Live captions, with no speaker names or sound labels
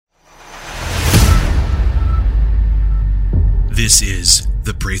This is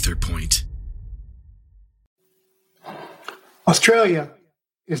the Prather Point. Australia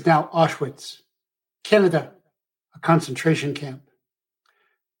is now Auschwitz. Canada, a concentration camp.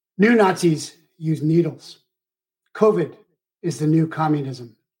 New Nazis use needles. COVID is the new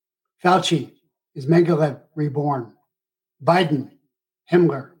communism. Fauci is Mengele reborn. Biden,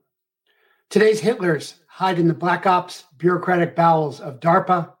 Himmler. Today's Hitlers hide in the black ops bureaucratic bowels of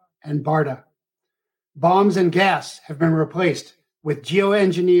DARPA and BARDA. Bombs and gas have been replaced with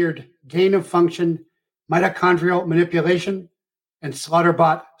geoengineered gain-of-function mitochondrial manipulation and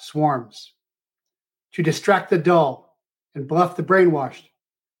slaughterbot swarms. To distract the dull and bluff the brainwashed,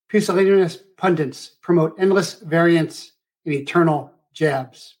 pusillanimous pundits promote endless variants and eternal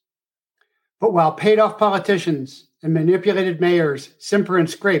jabs. But while paid-off politicians and manipulated mayors simper and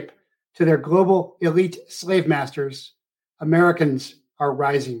scrape to their global elite slave masters, Americans are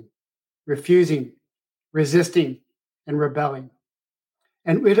rising, refusing, resisting, and rebelling.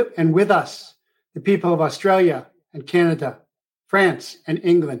 And with us, the people of Australia and Canada, France and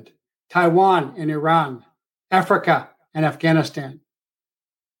England, Taiwan and Iran, Africa and Afghanistan.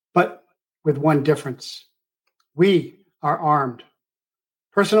 But with one difference. We are armed.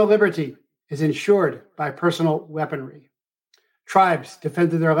 Personal liberty is ensured by personal weaponry. Tribes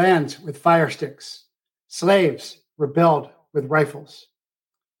defended their lands with fire sticks. Slaves rebelled with rifles.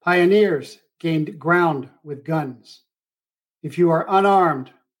 Pioneers gained ground with guns. If you are unarmed,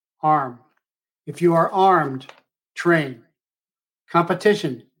 arm. If you are armed, train.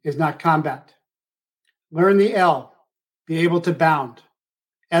 Competition is not combat. Learn the L, be able to bound.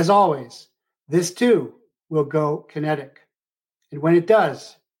 As always, this too will go kinetic. And when it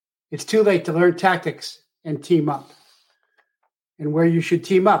does, it's too late to learn tactics and team up. And where you should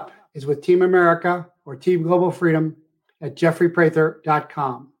team up is with Team America or Team Global Freedom at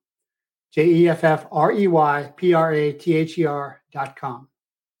jeffreyprather.com. JEFFREYPRATHER.com.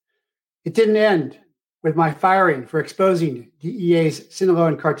 It didn't end with my firing for exposing DEA's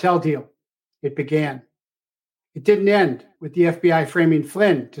Sinaloa cartel deal. It began. It didn't end with the FBI framing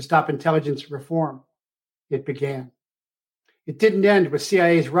Flynn to stop intelligence reform. It began. It didn't end with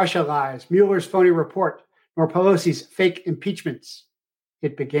CIA's Russia lies, Mueller's phony report, nor Pelosi's fake impeachments.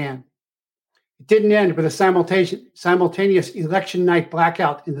 It began. It didn't end with a simultaneous election night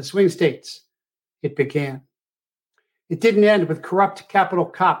blackout in the swing states. It began. It didn't end with corrupt Capitol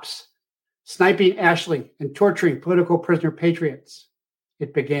cops sniping Ashley and torturing political prisoner patriots.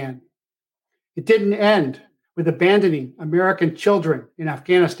 It began. It didn't end with abandoning American children in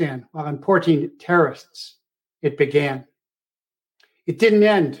Afghanistan while importing terrorists. It began. It didn't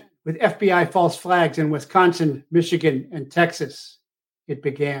end with FBI false flags in Wisconsin, Michigan, and Texas. It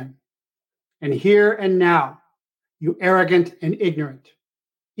began. And here and now, you arrogant and ignorant,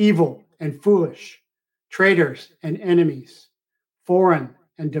 evil and foolish, traitors and enemies, foreign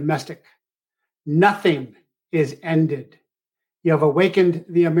and domestic, nothing is ended. You have awakened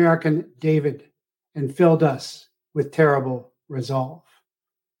the American David and filled us with terrible resolve.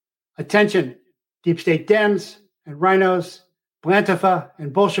 Attention, deep state Dems and rhinos, Blantifa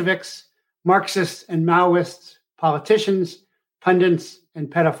and Bolsheviks, Marxists and Maoists, politicians, pundits, and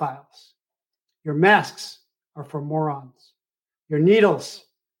pedophiles. Your masks are for morons. Your needles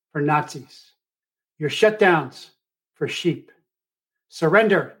for Nazis. Your shutdowns for sheep.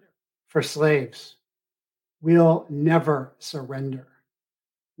 Surrender for slaves. We'll never surrender.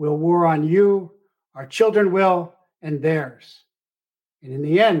 We'll war on you, our children will, and theirs. And in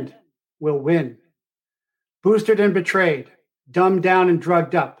the end, we'll win. Boosted and betrayed, dumbed down and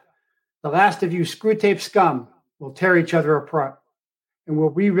drugged up, the last of you screw-tape scum will tear each other apart, and we'll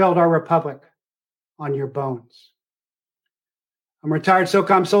rebuild our republic on your bones. I'm a retired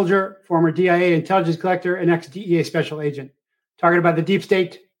SOCOM soldier, former DIA intelligence collector, and ex-DEA special agent, targeted by the deep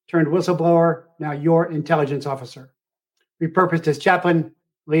state, turned whistleblower, now your intelligence officer, repurposed as chaplain,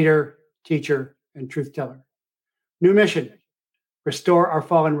 leader, teacher, and truth teller. New mission, restore our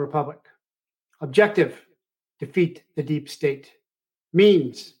fallen republic. Objective, defeat the deep state.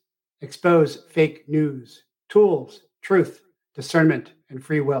 Means, expose fake news. Tools, truth, discernment, and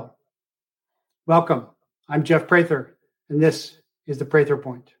free will. Welcome. I'm Jeff Prather, and this is the Prather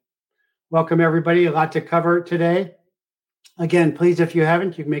Point. Welcome, everybody. A lot to cover today. Again, please, if you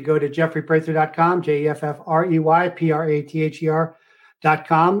haven't, you may go to jeffreyprather.com,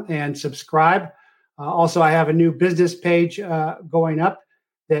 JEFFREYPRATHER.com, and subscribe. Also, I have a new business page going up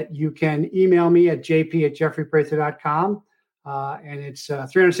that you can email me at jp@jeffreyprather.com. And it's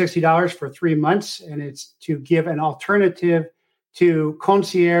 $360 for 3 months. And it's to give an alternative to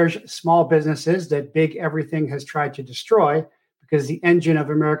concierge small businesses that big everything has tried to destroy, because the engine of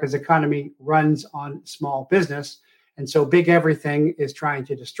America's economy runs on small business. And so Big Everything is trying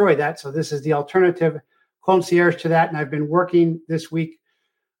to destroy that. So this is the alternative concierge to that. And I've been working this week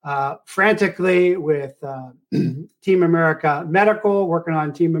frantically with Team America Medical, working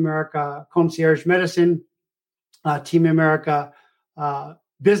on Team America Concierge Medicine, Team America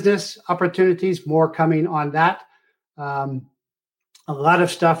Business Opportunities, more coming on that. A lot of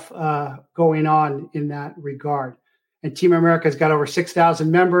stuff going on in that regard. And Team America's got over 6,000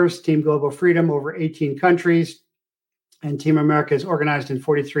 members, Team Global Freedom over 18 countries. And Team America is organized in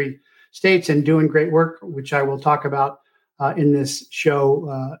 43 states and doing great work, which I will talk about in this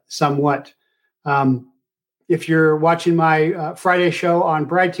show somewhat. If you're watching my Friday show on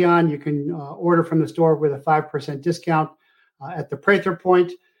Brighteon, you can order from the store with a 5% discount at the Prather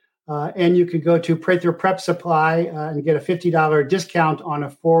Point. And you could go to Prather Prep Supply and get a $50 discount on a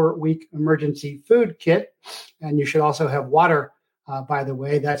 4-week emergency food kit. And you should also have water, by the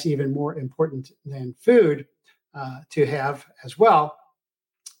way. That's even more important than food to have as well.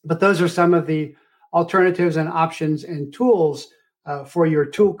 But those are some of the alternatives and options and tools for your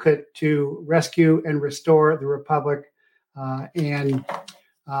toolkit to rescue and restore the Republic and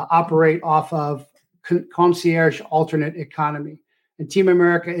operate off of concierge alternate economy. And Team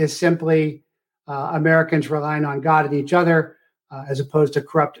America is simply Americans relying on God and each other as opposed to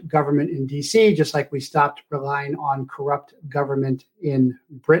corrupt government in D.C., just like we stopped relying on corrupt government in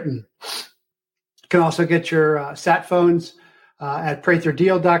Britain. You can also get your sat phones at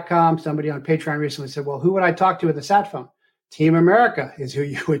pratherdeal.com. Somebody on Patreon recently said, well, who would I talk to with a sat phone? Team America is who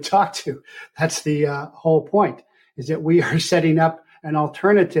you would talk to. That's the whole point, is that we are setting up an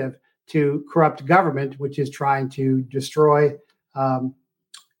alternative to corrupt government, which is trying to destroy and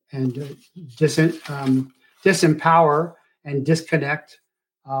disempower and disconnect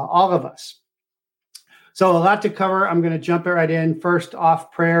all of us. So a lot to cover. I'm going to jump right in. First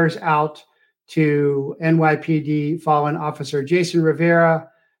off, prayers out to NYPD fallen Officer Jason Rivera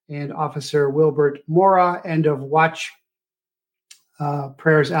and Officer Wilbert Mora. End of watch.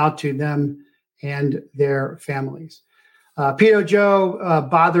 Prayers out to them and their families. Pedo Joe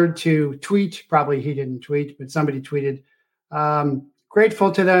bothered to tweet. Probably he didn't tweet, but somebody tweeted,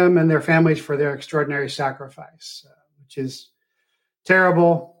 grateful to them and their families for their extraordinary sacrifice, which is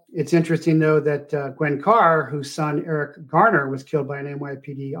terrible. It's interesting, though, that Gwen Carr, whose son Eric Garner was killed by an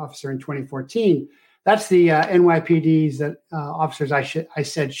NYPD officer in 2014, that's the NYPD's that officers I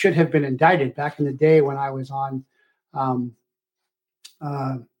said should have been indicted back in the day when I was on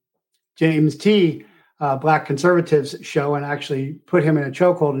James T. Black Conservatives show and actually put him in a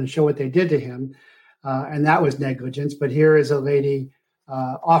chokehold and show what they did to him. And that was negligence. But here is a lady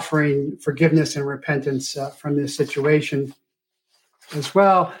offering forgiveness and repentance from this situation as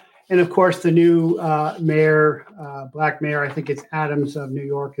well. And of course, the new mayor, black mayor, I think it's Adams of New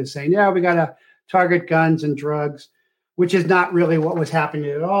York, is saying, yeah, we got to target guns and drugs, which is not really what was happening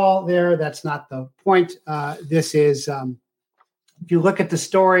at all there. That's not the point. This is, if you look at the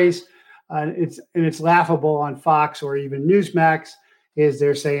stories, it's laughable on Fox or even Newsmax, is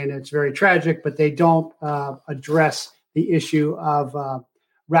they're saying it's very tragic, but they don't address the issue of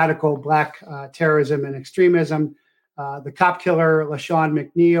radical black terrorism and extremism. The cop killer, LaShawn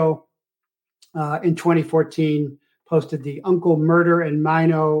McNeil, in 2014, posted the Uncle Murder in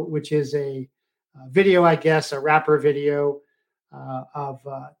Mino, which is a video, I guess, a rapper video of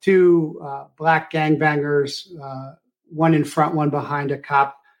two black gangbangers, one in front, one behind a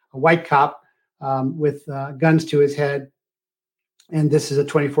white cop with guns to his head. And this is a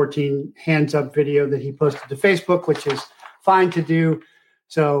 2014 hands up video that he posted to Facebook, which is fine to do.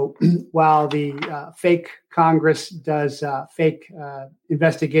 So while the fake Congress does fake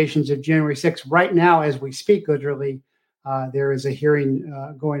investigations of January 6th, right now, as we speak, literally, there is a hearing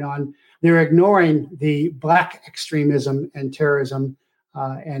going on. They're ignoring the black extremism and terrorism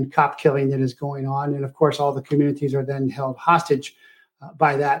and cop killing that is going on. And of course, all the communities are then held hostage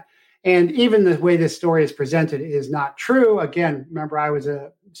by that. And even the way this story is presented is not true. Again, remember, I was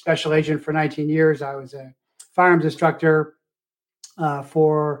a special agent for 19 years. I was a firearms instructor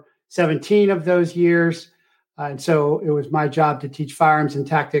for 17 of those years. And so it was my job to teach firearms and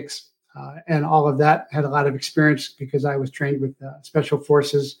tactics and all of that. Had a lot of experience because I was trained with Special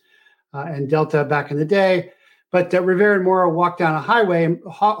Forces and Delta back in the day. But Rivera and Mora walked down a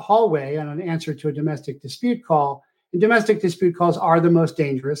hallway on an answer to a domestic dispute call. And domestic dispute calls are the most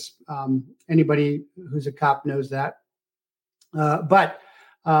dangerous. Anybody who's a cop knows that. But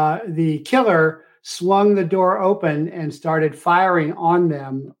the killer swung the door open and started firing on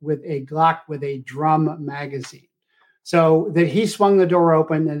them with a Glock with a drum magazine. So that he swung the door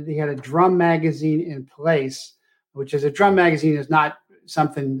open and he had a drum magazine in place, which is a drum magazine is not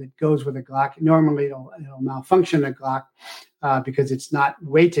something that goes with a Glock. Normally, it'll malfunction a Glock because it's not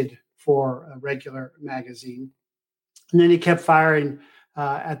weighted for a regular magazine. And then he kept firing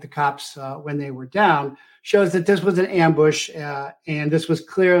at the cops when they were down. Shows that this was an ambush, and this was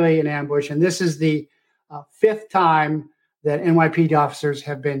clearly an ambush. And this is the fifth time that NYPD officers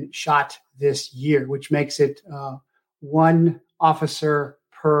have been shot this year, which makes it one officer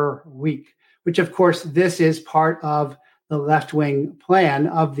per week, which, of course, this is part of the left-wing plan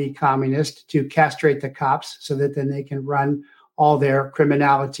of the communists to castrate the cops so that then they can run all their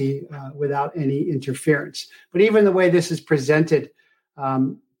criminality without any interference. But even the way this is presented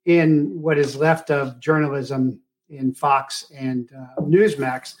in what is left of journalism in Fox and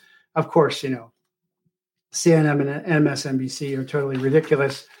Newsmax, of course, CNN and MSNBC are totally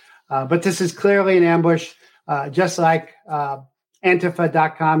ridiculous. But this is clearly an ambush, just like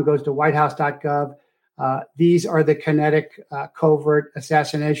Antifa.com goes to whitehouse.gov. These are the kinetic, covert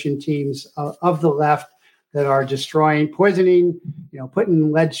assassination teams of the left that are destroying, poisoning,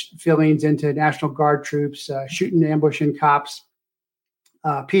 putting lead fillings into National Guard troops, shooting, ambushing cops,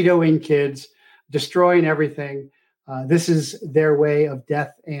 pedoing kids, destroying everything. This is their way of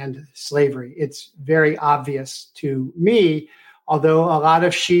death and slavery. It's very obvious to me, although a lot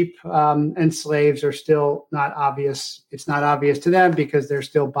of sheep and slaves are still not obvious. It's not obvious to them because they're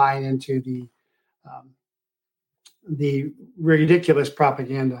still buying into the ridiculous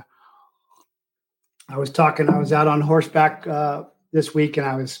propaganda. I was out on horseback this week, and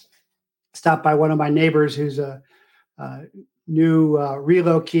I was stopped by one of my neighbors who's a newly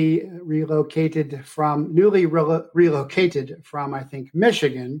relocated from, I think,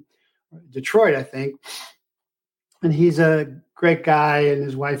 Michigan, Detroit, I think. And he's a great guy, and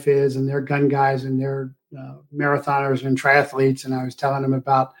his wife is, and they're gun guys, and they're marathoners and triathletes. And I was telling him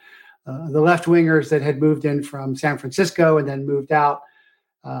about the left-wingers that had moved in from San Francisco and then moved out,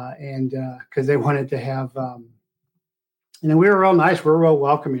 and because they wanted to have, we were real nice. We were real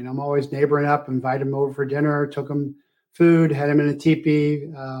welcoming. I'm always neighboring up, invited him over for dinner, took him food, had him in a teepee,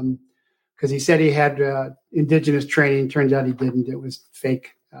 because he said he had indigenous training. Turns out he didn't. It was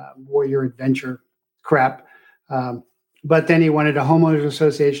fake warrior adventure crap. But then he wanted a homeowners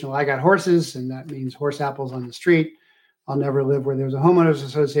association. Well, I got horses, and that means horse apples on the street. I'll never live where there's a homeowners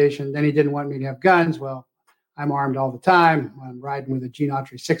association. Then he didn't want me to have guns. Well, I'm armed all the time. I'm riding with a Gene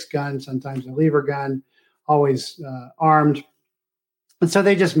Autry 6 gun, sometimes a lever gun, always armed. And so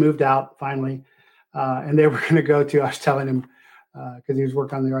they just moved out finally. And they were going to go to, I was telling him, because he was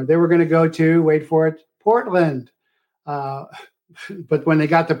working on the yard, they were going to go to, wait for it, Portland. But when they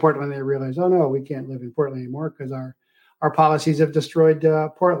got to Portland, they realized, oh, no, we can't live in Portland anymore because our policies have destroyed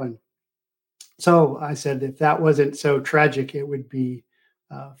Portland. So I said, if that wasn't so tragic, it would be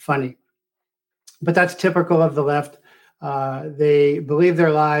funny. But that's typical of the left. They believe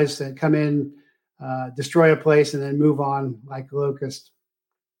their lies, they come in, destroy a place, and then move on like locusts.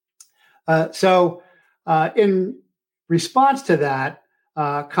 So in response to that,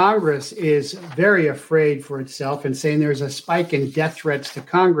 Congress is very afraid for itself and saying there's a spike in death threats to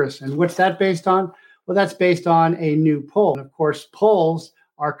Congress. And what's that based on? Well, that's based on a new poll. And of course, polls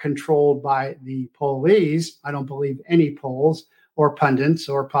are controlled by the police. I don't believe any polls or pundits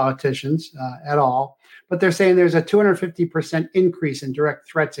or politicians at all. But they're saying there's a 250% increase in direct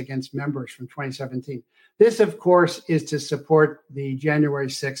threats against members from 2017. This, of course, is to support the January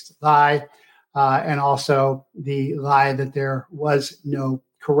 6th lie and also the lie that there was no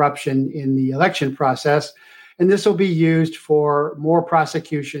corruption in the election process. And this will be used for more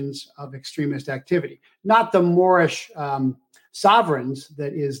prosecutions of extremist activity. Not the Moorish sovereigns,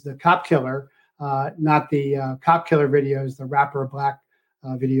 that is the cop killer, not the cop killer videos, the rapper black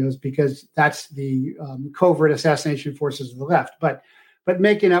videos, because that's the covert assassination forces of the left. But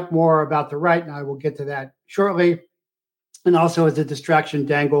making up more about the right, and I will get to that shortly. And also as a distraction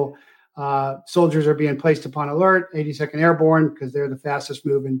dangle, soldiers are being placed upon alert, 82nd Airborne, because they're the fastest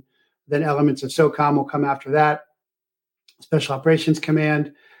moving. Then elements of SOCOM will come after that, Special Operations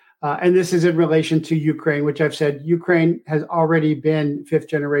Command. And this is in relation to Ukraine, which I've said Ukraine has already been fifth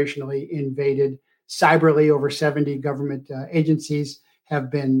generationally invaded. Cyberly, over 70 government agencies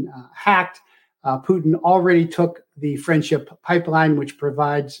have been hacked. Putin already took the Friendship Pipeline, which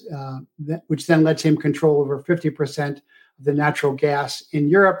provides, which then lets him control over 50% of the natural gas in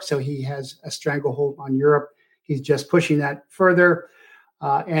Europe. So he has a stranglehold on Europe. He's just pushing that further.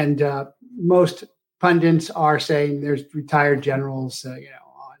 And most pundits are saying, there's retired generals, on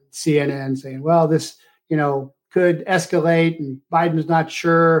CNN saying, well, this, could escalate and Biden's not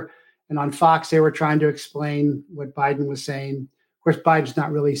sure. And on Fox, they were trying to explain what Biden was saying. course, Biden's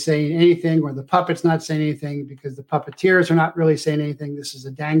not really saying anything, or the puppet's not saying anything, because the puppeteers are not really saying anything. This is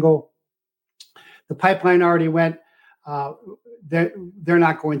a dangle. The pipeline already went. They're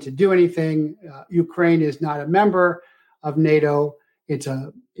not going to do anything. Ukraine is not a member of NATO. It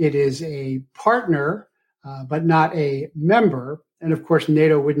is a partner, but not a member. And of course,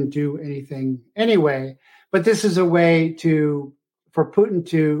 NATO wouldn't do anything anyway. But this is a way for Putin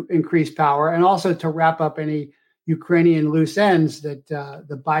to increase power, and also to wrap up any Ukrainian loose ends that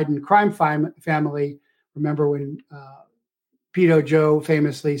the Biden crime family. Remember when Pedo Joe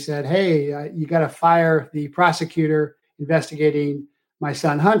famously said, "Hey, you got to fire the prosecutor investigating my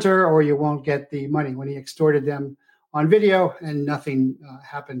son Hunter, or you won't get the money," when he extorted them on video, and nothing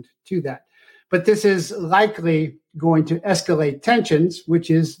happened to that. But this is likely going to escalate tensions,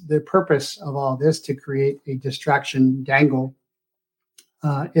 which is the purpose of all this, to create a distraction dangle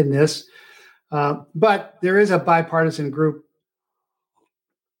in this. But there is a bipartisan group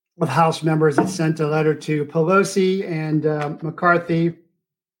of House members that sent a letter to Pelosi and McCarthy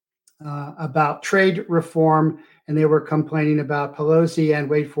about trade reform, and they were complaining about Pelosi and,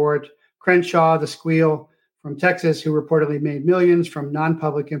 wait for it, Crenshaw, the squeal from Texas, who reportedly made millions from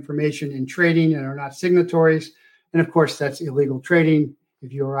non-public information in trading and are not signatories. And of course, that's illegal trading.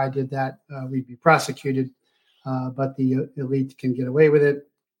 If you or I did that, we'd be prosecuted, but the elite can get away with it.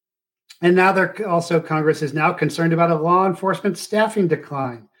 And now Congress is now concerned about a law enforcement staffing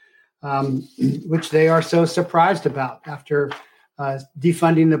decline, which they are so surprised about after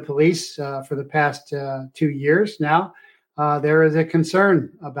defunding the police for the past 2 years now. There is a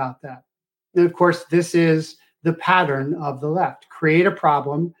concern about that. And of course, this is the pattern of the left: create a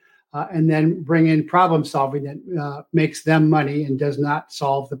problem and then bring in problem solving that makes them money and does not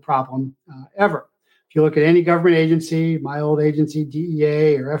solve the problem ever. If you look at any government agency, my old agency,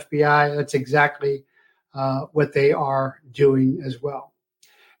 DEA or FBI, that's exactly what they are doing as well.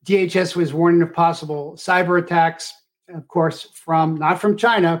 DHS was warning of possible cyber attacks, of course, not from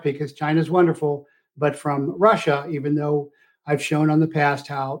China, because China is wonderful, but from Russia, even though I've shown on the past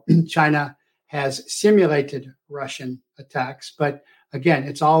how China has simulated Russian attacks. But again,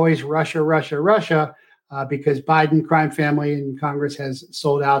 it's always Russia, because Biden crime family in Congress has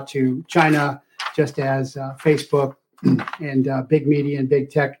sold out to China, just as Facebook and big media and big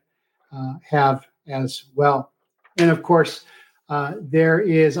tech have as well. And of course, there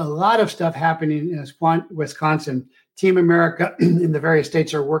is a lot of stuff happening in Wisconsin. Team America in the various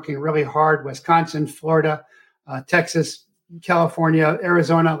states are working really hard. Wisconsin, Florida, Texas, California,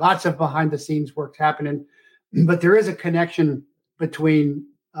 Arizona, lots of behind the scenes work happening. But there is a connection between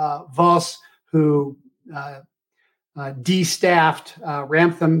Voss, who de-staffed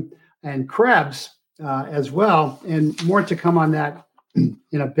Ramtham and Krebs as well, and more to come on that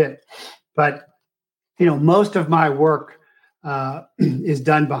in a bit. But, most of my work is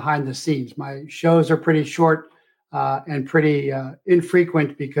done behind the scenes. My shows are pretty short and pretty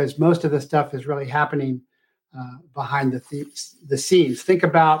infrequent, because most of the stuff is really happening behind the scenes. Think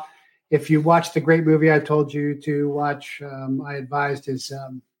about, if you watch the great movie I told you to watch, I advised, is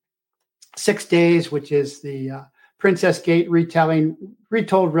 6 Days, which is the Princess Gate retelling,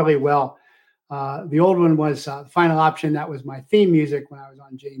 retold really well. The old one was Final Option. That was my theme music when I was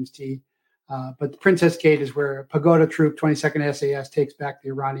on James T. But the Princess Gate is where a Pagoda troop, 22nd SAS, takes back the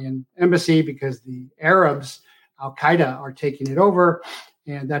Iranian embassy because the Arabs, Al-Qaeda, are taking it over.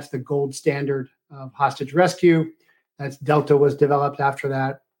 And that's the gold standard of hostage rescue. That's Delta was developed after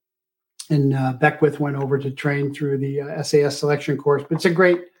that. And Beckwith went over to train through the SAS selection course. But it's a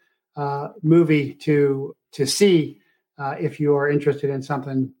great movie to see if you are interested in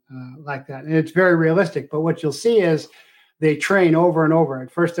something like that. And it's very realistic. But what you'll see is they train over and over.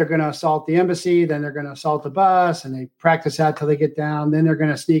 At first, they're going to assault the embassy. Then they're going to assault the bus. And they practice out till they get down. Then they're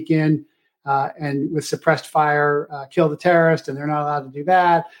going to sneak in and with suppressed fire, kill the terrorist. And they're not allowed to do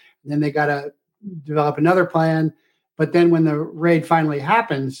that. And then they got to develop another plan. But then when the raid finally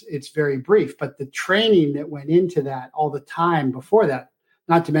happens, it's very brief. But the training that went into that all the time before that,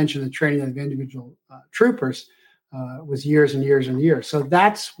 not to mention the training of individual troopers, was years and years and years. So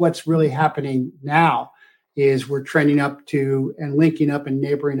that's what's really happening now, is we're training up to and linking up and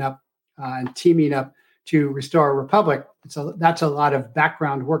neighboring up and teaming up to restore a republic. That's a lot of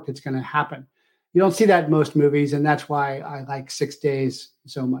background work that's going to happen. You don't see that in most movies, and that's why I like 6 Days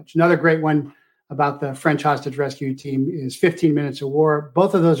so much. Another great one about the French hostage rescue team is 15 Minutes of War.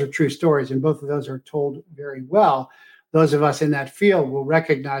 Both of those are true stories, and both of those are told very well. Those of us in that field will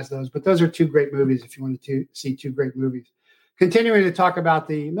recognize those, but those are two great movies if you wanted to see two great movies. Continuing to talk about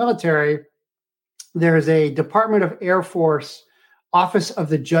the military, there is a Department of Air Force Office of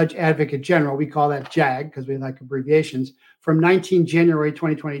the Judge Advocate General. We call that JAG because we like abbreviations, from 19 January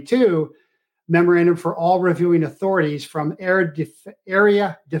 2022, memorandum for all reviewing authorities from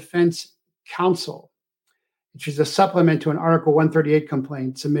Area Defense Council, which is a supplement to an Article 138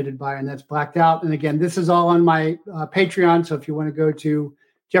 complaint submitted by, and that's blacked out. And again, this is all on my Patreon. So if you want to go to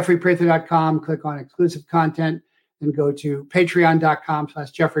jeffreyprather.com, click on exclusive content, and go to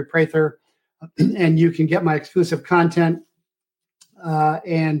patreon.com/jeffreyprather, and you can get my exclusive content.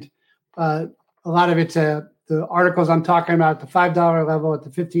 And a lot of it's the articles I'm talking about at the $5 level, at the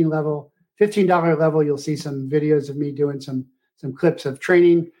 $15 level, you'll see some videos of me doing some clips of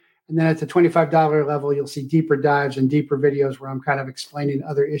training. And then at the $25 level, you'll see deeper dives and deeper videos where I'm kind of explaining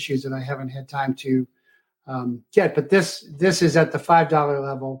other issues that I haven't had time to get. But this is at the $5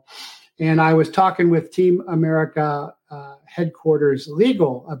 level. And I was talking with Team America headquarters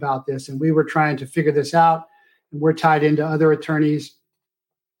legal about this, and we were trying to figure this out. And we're tied into other attorneys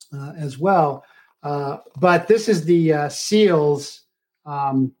as well. But this is the SEALs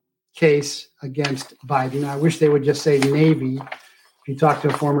case against Biden. I wish they would just say Navy. If you talk to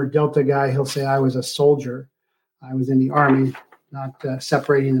a former Delta guy, he'll say, I was a soldier. I was in the Army, not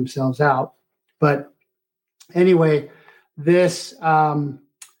separating themselves out. But anyway, this, and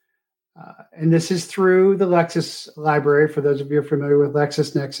this is through the Lexis library. For those of you who are familiar with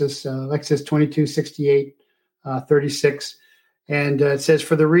LexisNexis, Lexis 2268-36. And it says,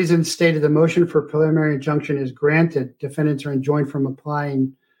 for the reasons stated, the motion for preliminary injunction is granted. Defendants are enjoined from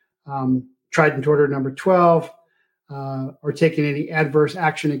applying Trident Order number 12 or taking any adverse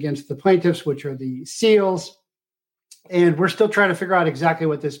action against the plaintiffs, which are the SEALs. And we're still trying to figure out exactly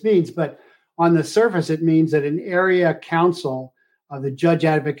what this means. But on the surface, it means that an area council, the Judge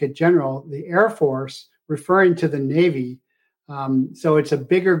Advocate General, the Air Force, referring to the Navy, so it's a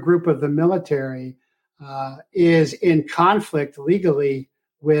bigger group of the military, is in conflict legally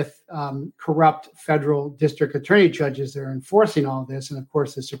with corrupt federal district attorney judges that are enforcing all this. And of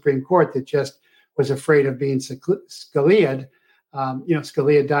course, the Supreme Court that just was afraid of being Scalia'd.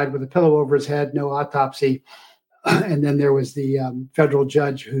 Scalia died with a pillow over his head, no autopsy. And then there was the federal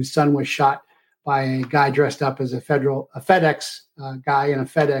judge whose son was shot by a guy dressed up as a FedEx guy in a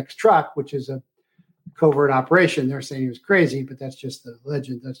FedEx truck, which is a covert operation. They're saying he was crazy, but that's just the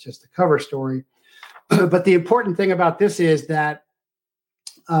legend. That's just the cover story. But the important thing about this is that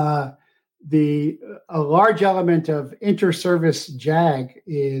a large element of inter-service JAG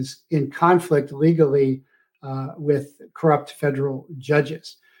is in conflict legally with corrupt federal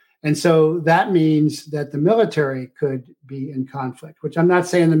judges. And so that means that the military could be in conflict, which I'm not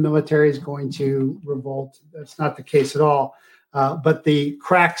saying the military is going to revolt. That's not the case at all. But the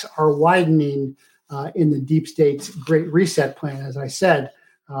cracks are widening in the deep state's Great Reset plan, as I said.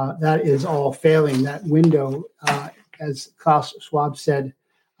 That is all failing. That window, as Klaus Schwab said,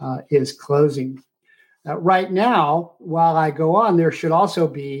 is closing. Right now, while I go on, there should also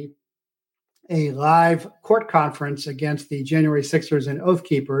be a live court conference against the January 6ers and Oath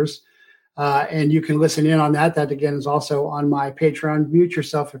Keepers. And you can listen in on that. That, again, is also on my Patreon. Mute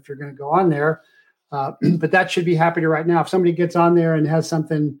yourself if you're going to go on there. But that should be happening right now. If somebody gets on there and has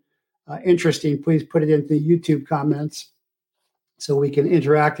something interesting, please put it into the YouTube comments so we can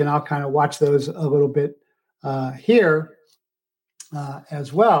interact, and I'll kind of watch those a little bit here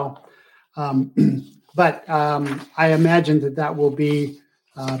as well. But I imagine that will be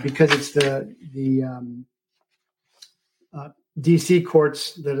because it's the DC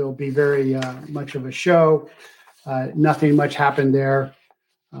courts that it'll be very much of a show. Nothing much happened there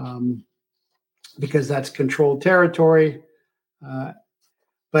because that's controlled territory.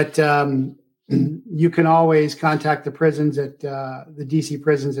 But you can always contact the prisons at the DC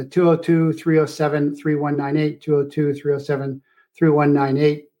prisons at 202-307-3198,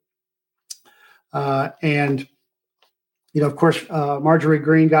 202-307-3198. And, of course, Marjorie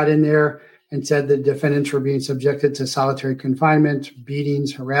Greene got in there and said the defendants were being subjected to solitary confinement,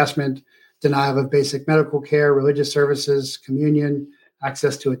 beatings, harassment, denial of basic medical care, religious services, communion,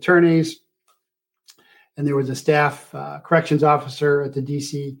 access to attorneys. And there was a staff corrections officer at the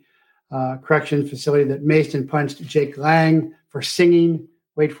DC correction facility that maced and punched Jake Lang for singing,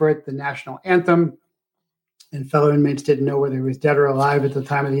 wait for it, the national anthem. And fellow inmates didn't know whether he was dead or alive at the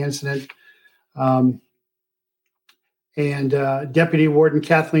time of the incident. And Deputy Warden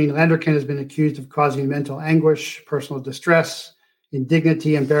Kathleen Landerkin has been accused of causing mental anguish, personal distress,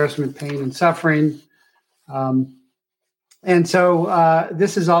 indignity, embarrassment, pain, and suffering. And so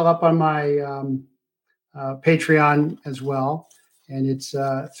this is all up on my Patreon as well. And it's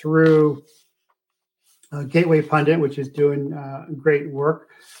through Gateway Pundit, which is doing great work.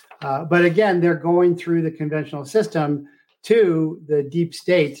 But again, they're going through the conventional system to the deep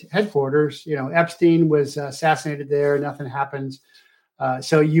state headquarters. Epstein was assassinated there. Nothing happens.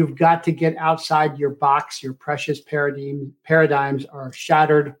 So you've got to get outside your box. Your precious paradigms are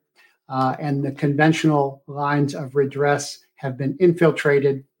shattered, and the conventional lines of redress have been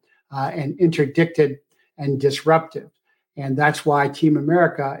infiltrated and interdicted and disruptive. And that's why Team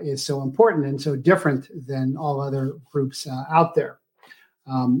America is so important and so different than all other groups out there.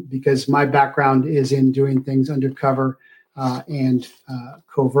 Because my background is in doing things undercover and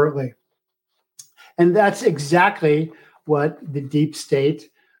covertly. And that's exactly what the deep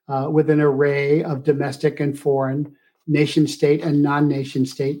state, with an array of domestic and foreign, nation state and non-nation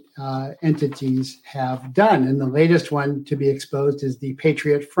state entities have done. And the latest one to be exposed is the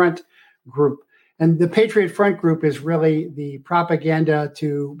Patriot Front group. And the Patriot Front group is really the propaganda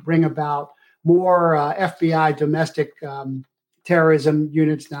to bring about more FBI domestic terrorism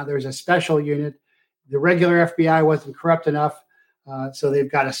units. Now there's a special unit. The regular FBI wasn't corrupt enough, so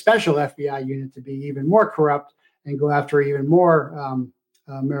they've got a special FBI unit to be even more corrupt and go after even more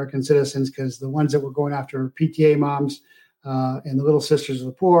American citizens, because the ones that were going after PTA moms and the Little Sisters of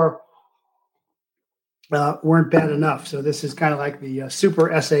the Poor weren't bad enough. So this is kind of like the super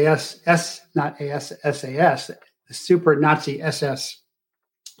SAS, SAS, the super Nazi SS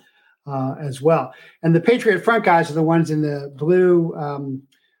as well. And the Patriot Front guys are the ones in the blue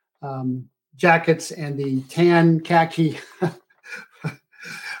jackets and the tan khaki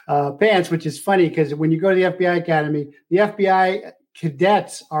pants, which is funny because when you go to the FBI Academy, the FBI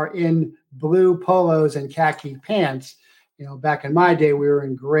cadets are in blue polos and khaki pants. Back in my day, we were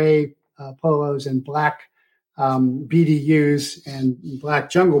in gray polos and black BDUs and black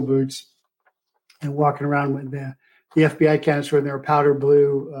jungle boots and walking around with the FBI cadets were in their powder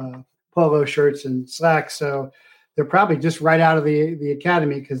blue polo shirts and slacks. So they're probably just right out of the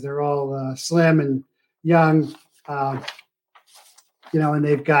academy because they're all slim and young, and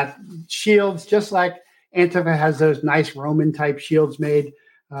they've got shields, just like Antifa has those nice Roman type shields made.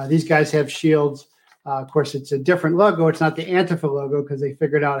 These guys have shields. Of course, it's a different logo. It's not the Antifa logo because they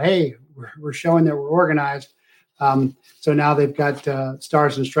figured out, hey, we're showing that we're organized. So now they've got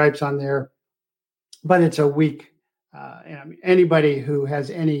stars and stripes on there, but it's a weak. Anybody who has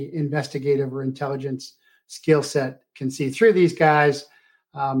any investigative or intelligence skill set can see through these guys.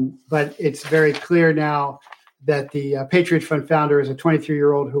 But it's very clear now that the Patriot Front founder is a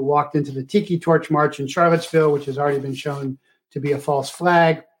 23-year-old who walked into the Tiki Torch March in Charlottesville, which has already been shown to be a false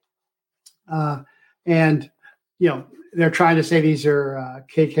flag. And they're trying to say these are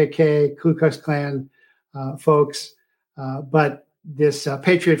KKK, Ku Klux Klan folks. But this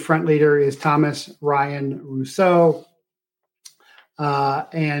Patriot Front leader is Thomas Ryan Rousseau.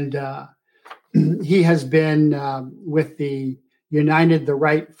 And he has been with the United the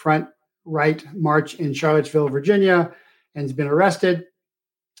Right Front Right March in Charlottesville, Virginia, and has been arrested.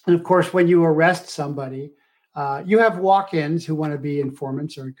 And of course, when you arrest somebody, you have walk-ins who want to be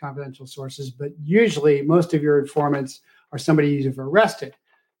informants or confidential sources, but usually most of your informants are somebody you've arrested.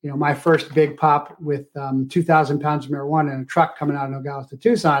 My first big pop with 2,000 pounds of marijuana in a truck coming out of Nogales to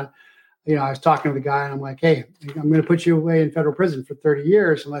Tucson, I was talking to the guy and I'm like, hey, I'm going to put you away in federal prison for 30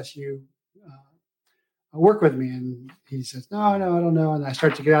 years unless you work with me. And he says, no, I don't know. And I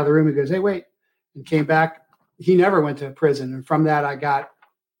start to get out of the room. He goes, hey, wait, and came back. He never went to prison. And from that, I got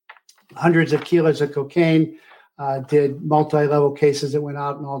hundreds of kilos of cocaine, did multi-level cases that went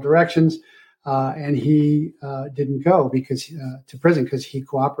out in all directions. And he didn't go to prison because he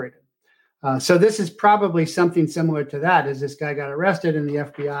cooperated. So this is probably something similar to that, as this guy got arrested and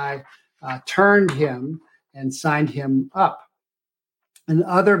the FBI turned him and signed him up. And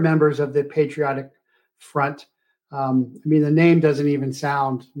other members of the Patriotic Front, the name doesn't even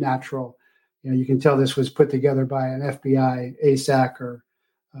sound natural. You can tell this was put together by an FBI ASAC or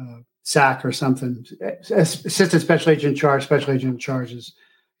SAC or something. Assistant Special Agent in Charge. Special Agent in Charge is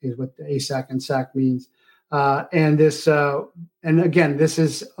what the ASAC and SAC means. And this, and again, this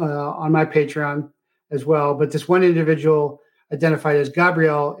is on my Patreon as well. But this one individual identified as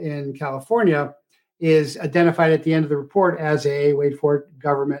Gabriel in California is identified at the end of the report as a, wait for it,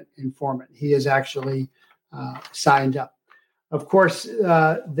 government informant. He is actually signed up. Of course,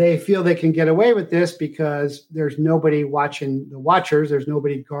 they feel they can get away with this because there's nobody watching the watchers. There's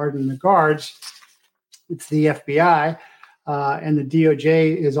nobody guarding the guards. It's the FBI and the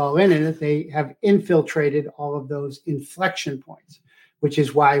DOJ is all in it. They have infiltrated all of those inflection points, which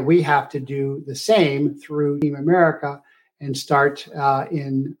is why we have to do the same through Team America and start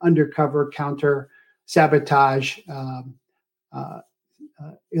in undercover counter sabotage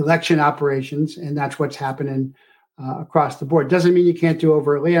election operations. And that's what's happening across the board. Doesn't mean you can't do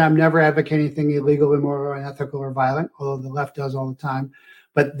overtly, and I'm never advocating anything illegal, immoral, unethical, or violent, although the left does all the time.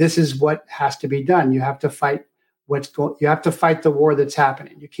 But this is what has to be done. You have to fight you have to fight the war that's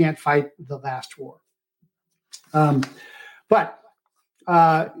happening. You can't fight the last war. But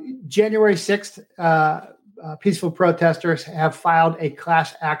January 6th, peaceful protesters have filed a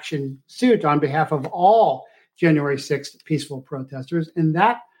class action suit on behalf of all January 6th peaceful protesters. And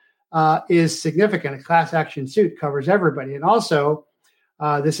that is significant. A class action suit covers everybody. And also,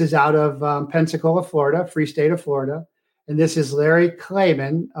 this is out of Pensacola, Florida, free state of Florida. And this is Larry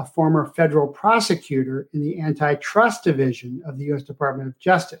Klayman, a former federal prosecutor in the antitrust division of the U.S. Department of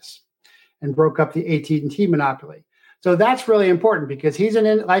Justice, and broke up the AT&T monopoly. So that's really important because he's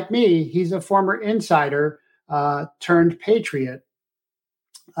like me, he's a former insider turned patriot.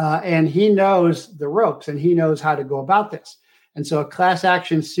 And he knows the ropes and he knows how to go about this. And so a class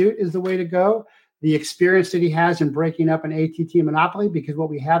action suit is the way to go. The experience that he has in breaking up an AT&T monopoly, because what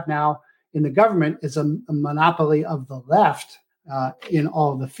we have now in the government is a monopoly of the left in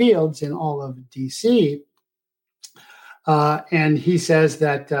all the fields, in all of DC. And he says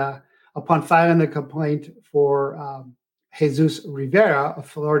that upon filing the complaint for Jesus Rivera, of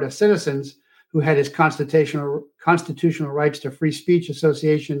Florida citizens who had his constitutional rights to free speech,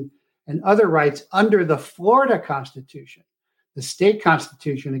 association, and other rights under the Florida Constitution, the state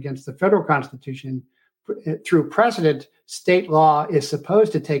constitution against the federal constitution, through precedent, state law is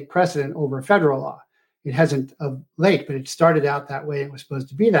supposed to take precedent over federal law. It hasn't of late, but it started out that way. It was supposed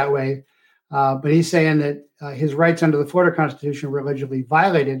to be that way. But he's saying that his rights under the Florida Constitution were allegedly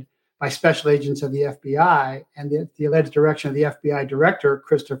violated by special agents of the FBI, and the alleged direction of the FBI director,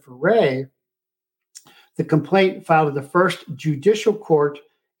 Christopher Wray. The complaint filed in the first judicial court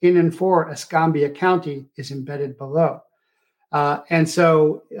in and for Escambia County is embedded below. And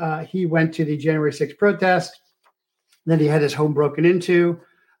so he went to the January 6th protest. Then he had his home broken into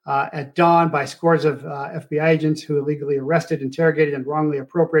at dawn by scores of FBI agents who illegally arrested, interrogated, and wrongly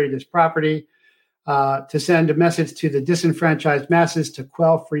appropriated his property to send a message to the disenfranchised masses to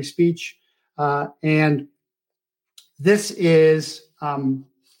quell free speech. And this is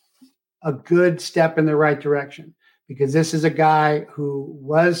a good step in the right direction, because this is a guy who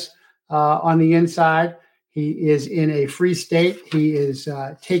was on the inside. He is in a free state. He is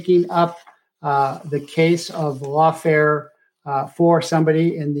taking up the case of lawfare for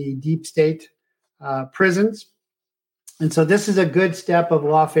somebody in the deep state prisons. And so this is a good step of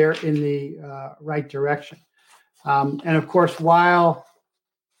lawfare in the right direction. And of course, while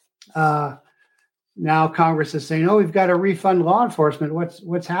now Congress is saying, oh, we've got to refund law enforcement,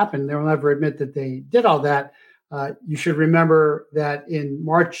 what's happened? They'll never admit that they did all that. You should remember that in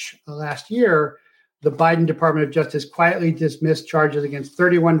March last year, the Biden Department of Justice quietly dismissed charges against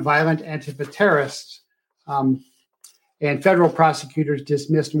 31 violent Antifa terrorists. And federal prosecutors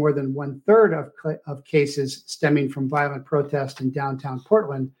dismissed more than 1/3 of cases stemming from violent protests in downtown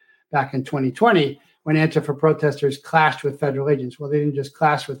Portland back in 2020, when Antifa protesters clashed with federal agents. Well, they didn't just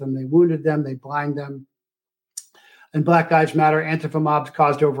clash with them, they wounded them, they blinded them. And Black Lives Matter, Antifa mobs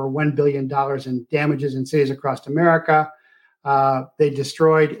caused over $1 billion in damages in cities across America. They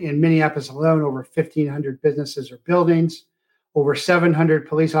destroyed, in Minneapolis alone, over 1,500 businesses or buildings. Over 700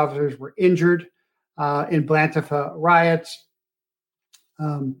 police officers were injured in Blantifa riots.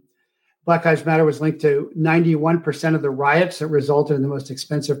 Black Lives Matter was linked to 91% of the riots that resulted in the most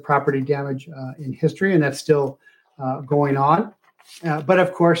expensive property damage in history, and that's still going on. But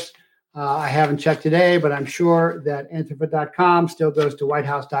of course, I haven't checked today, but I'm sure that Antifa.com still goes to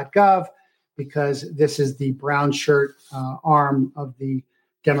whitehouse.gov, because this is the brown shirt arm of the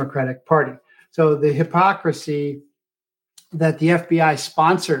Democratic Party. So the hypocrisy that the FBI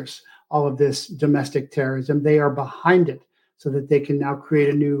sponsors all of this domestic terrorism, they are behind it so that they can now create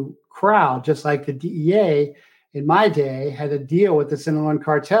a new crowd, just like the DEA in my day had a deal with the Sinaloa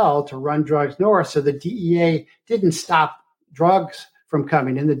cartel to run drugs north. So the DEA didn't stop drugs from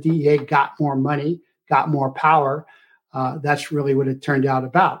coming in. The DEA got more money, got more power. That's really what it turned out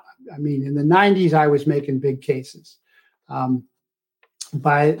about. I mean, in the 90s, I was making big cases.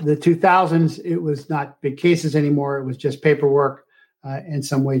 By the 2000s, it was not big cases anymore. It was just paperwork and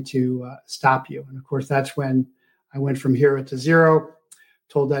some way to stop you. And of course, that's when I went from hero to zero,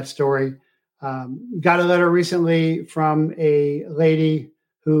 told that story. Got a letter recently from a lady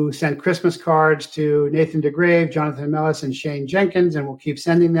who sent Christmas cards to Nathan DeGrave, Jonathan Mellis, and Shane Jenkins, and we'll keep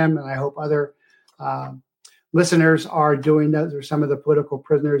sending them. And I hope other listeners are doing that. There's some of the political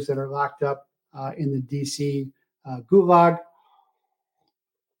prisoners that are locked up in the DC gulag.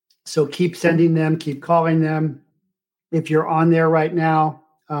 So keep sending them, keep calling them. If you're on there right now,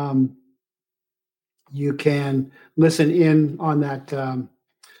 You can listen in on that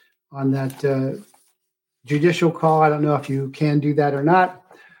judicial call. I don't know if you can do that or not.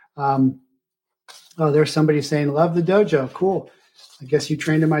 There's somebody saying, love the dojo. Cool. I guess you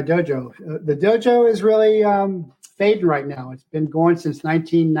trained in my dojo. The dojo is really fading right now. It's been going since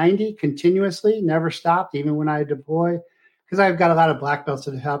 1990 continuously, never stopped, even when I deploy, because I've got a lot of black belts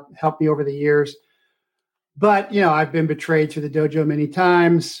that have helped me over the years. But, I've been betrayed through the dojo many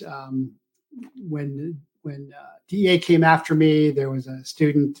times. When DEA came after me, there was a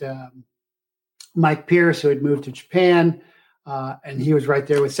student, Mike Pierce, who had moved to Japan, and he was right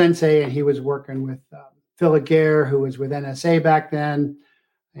there with Sensei, and he was working with Phil Aguirre, who was with NSA back then,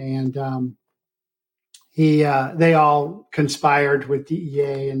 and they all conspired with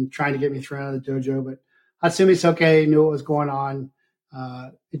DEA and trying to get me thrown out of the dojo. But Hatsumi Soke knew what was going on.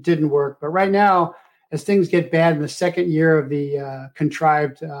 It didn't work. But right now, as things get bad in the second year of the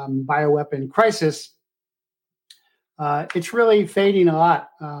contrived bioweapon crisis, it's really fading a lot.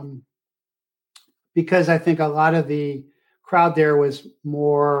 Because I think a lot of the crowd there was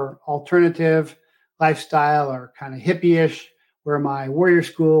more alternative lifestyle or kind of hippie-ish, where my warrior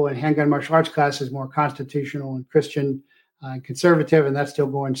school and handgun martial arts class is more constitutional and Christian and conservative, and that's still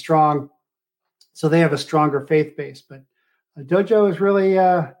going strong. So they have a stronger faith base. But dojo is really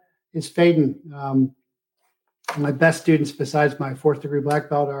is fading. My best students, besides my fourth degree black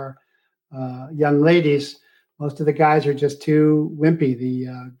belt, are young ladies. Most of the guys are just too wimpy,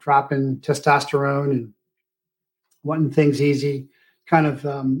 the dropping testosterone and wanting things easy. Kind of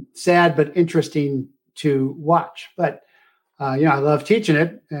sad, but interesting to watch. But, I love teaching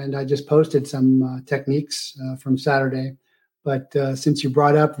it, and I just posted some techniques from Saturday. But since you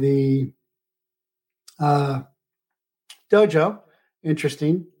brought up the dojo,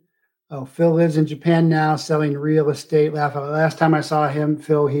 interesting. Oh, Phil lives in Japan now, selling real estate. Last time I saw him,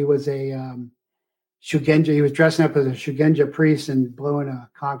 Phil, he was a Shugenja. He was dressing up as a Shugenja priest and blowing a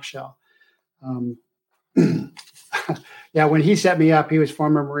conch shell. Yeah, when he set me up, he was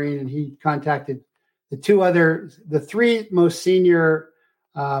former Marine, and he contacted the three most senior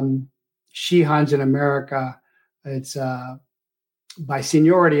Shihans in America. It's by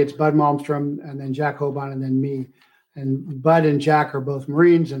seniority, it's Bud Malmstrom, and then Jack Hoban, and then me. And Bud and Jack are both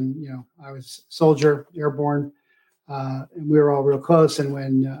Marines, and I was soldier, airborne. And we were all real close. And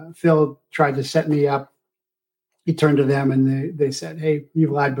when Phil tried to set me up, he turned to them and they said, "Hey,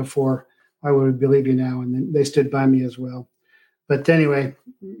 you've lied before. Why would we believe you now?" And then they stood by me as well. But anyway,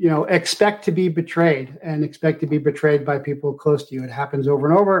 expect to be betrayed, and expect to be betrayed by people close to you. It happens over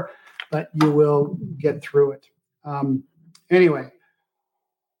and over, but you will get through it. Anyway,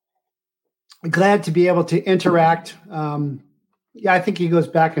 glad to be able to interact. I think he goes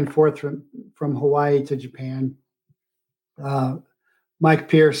back and forth from Hawaii to Japan. Mike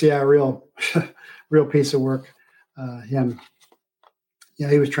Pierce, real piece of work. Him.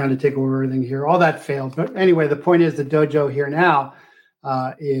 He was trying to take over everything here. All that failed. But anyway, the point is the dojo here now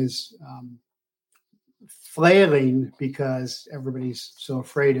is flailing because everybody's so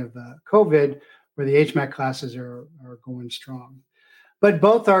afraid of COVID, where the HMAC classes are going strong. But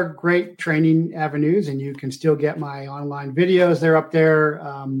both are great training avenues, and you can still get my online videos. They're up there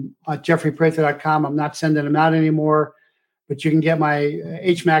at jeffreyprather.com. I'm not sending them out anymore, but you can get my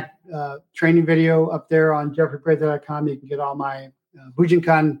HMAC training video up there on jeffreyprather.com. You can get all my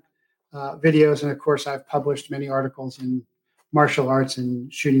Bujinkan videos. And of course, I've published many articles in martial arts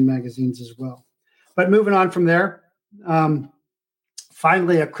and shooting magazines as well. But moving on from there,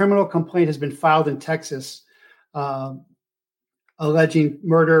 finally, a criminal complaint has been filed in Texas alleging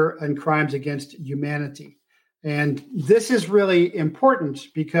murder and crimes against humanity. And this is really important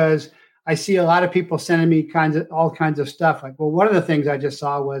because I see a lot of people sending me all kinds of stuff. Like, well, one of the things I just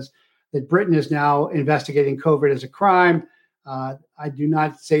saw was that Britain is now investigating COVID as a crime. I do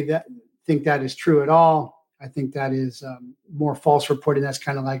not think that is true at all. I think that is more false reporting. That's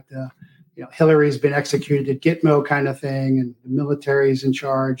kind of like the, Hillary's been executed at Gitmo kind of thing, and the military's in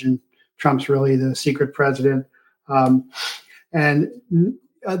charge, and Trump's really the secret president. And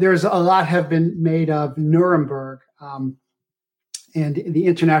there's a lot have been made of Nuremberg and the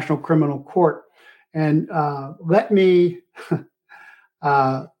International Criminal Court. And let me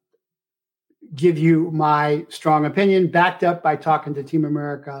give you my strong opinion, backed up by talking to Team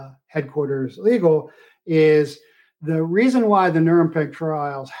America Headquarters Legal, is the reason why the Nuremberg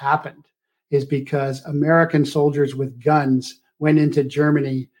trials happened is because American soldiers with guns went into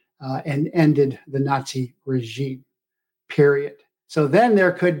Germany and ended the Nazi regime, period. So then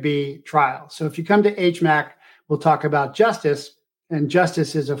there could be trials. So if you come to HMAC, we'll talk about justice, and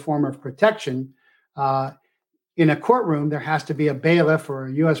justice is a form of protection. in a courtroom, there has to be a bailiff or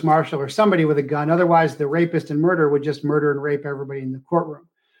a U.S. Marshal or somebody with a gun. Otherwise, the rapist and murderer would just murder and rape everybody in the courtroom.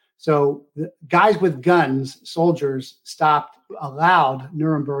 So the guys with guns, soldiers, allowed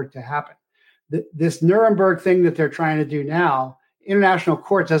Nuremberg to happen. This Nuremberg thing that they're trying to do now, international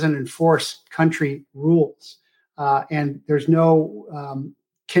court doesn't enforce country rules. And there's no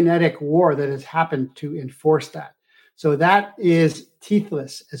kinetic war that has happened to enforce that. So that is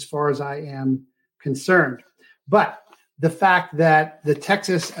teethless as far as I am concerned. But the fact that the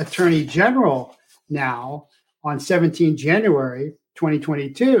Texas Attorney General now, on 17 January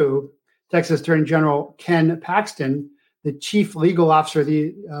 2022, Texas Attorney General Ken Paxton, the chief legal officer of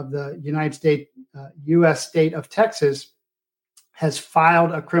the United States, U.S. state of Texas, has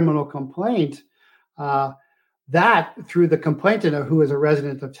filed a criminal complaint that through the complainant, who is a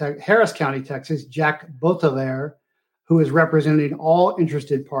resident of Harris County, Texas, Jack Baudelaire, who is representing all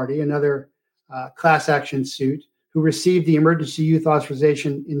interested party, another class action suit, who received the Emergency Youth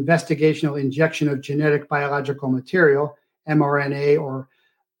Authorization Investigational Injection of Genetic Biological Material, mRNA or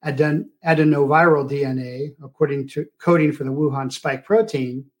adenoviral DNA, according to coding for the Wuhan spike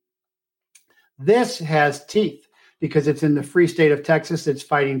protein. This has teeth because it's in the free state of Texas that's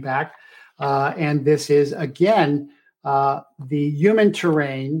fighting back. And this is, again, the human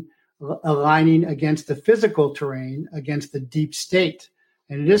terrain aligning against the physical terrain against the deep state.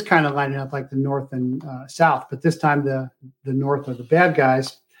 And it is kind of lining up like the North and South, but this time the North are the bad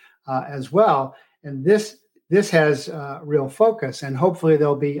guys as well. And this has real focus, and hopefully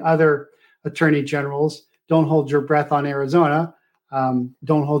there'll be other attorney generals. Don't hold your breath on Arizona.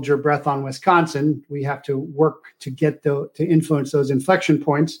 Don't hold your breath on Wisconsin. We have to work to get to influence those inflection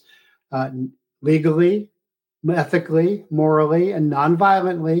points legally, ethically, morally, and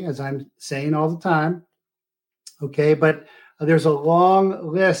nonviolently, as I'm saying all the time. Okay, but there's a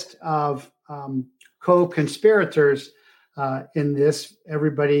long list of co-conspirators in this.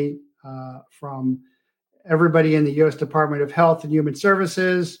 Everybody from everybody in the U.S. Department of Health and Human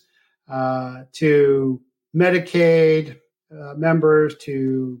Services to Medicaid members,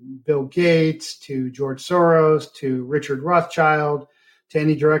 to Bill Gates, to George Soros, to Richard Rothschild, to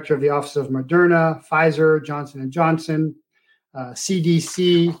any director of the Office of Moderna, Pfizer, Johnson & Johnson,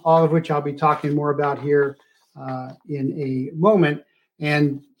 CDC, all of which I'll be talking more about here in a moment,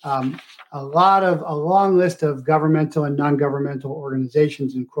 and a long list of governmental and non-governmental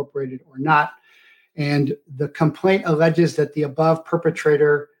organizations, incorporated or not. And the complaint alleges that the above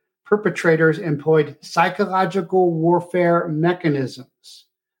perpetrators employed psychological warfare mechanisms,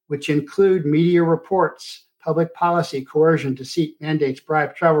 which include media reports, public policy, coercion, deceit, mandates,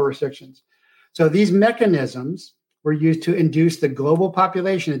 bribes, travel restrictions. So these mechanisms were used to induce the global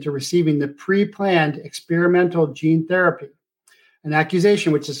population into receiving the pre-planned experimental gene therapy, an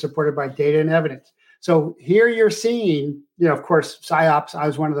accusation which is supported by data and evidence. So here you're seeing, of course, PSYOPs. I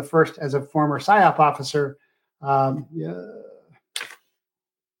was one of the first as a former PSYOP officer. There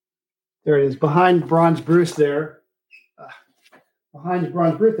it is, behind Bronze Bruce there. Behind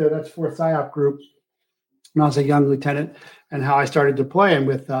Bronze Bruce there, that's 4th PSYOP group. When I was a young lieutenant, and how I started deploying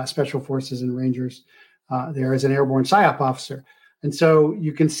with Special Forces and Rangers there as an airborne PSYOP officer. And so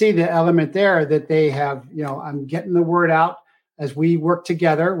you can see the element there that they have, I'm getting the word out as we work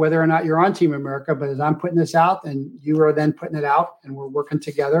together, whether or not you're on Team America, but as I'm putting this out and you are then putting it out and we're working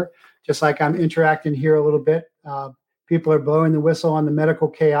together, just like I'm interacting here a little bit. People are blowing the whistle on the medical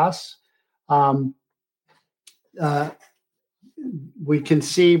chaos. We can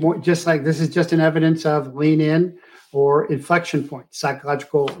see just like this is just an evidence of lean in or inflection point,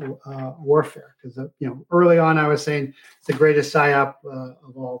 psychological warfare. Because early on I was saying it's the greatest PSYOP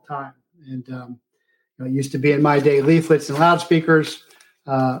of all time, and it used to be in my day leaflets and loudspeakers,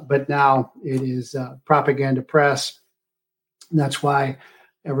 but now it is propaganda press. And that's why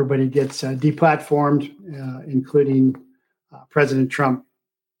everybody gets deplatformed, including President Trump.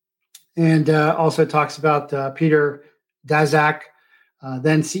 And also talks about Peter Daszak,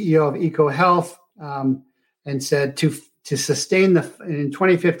 then CEO of EcoHealth, and said to sustain in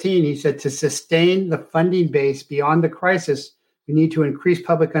 2015, he said, to sustain the funding base beyond the crisis, we need to increase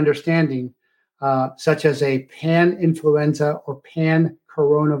public understanding, such as a pan-influenza or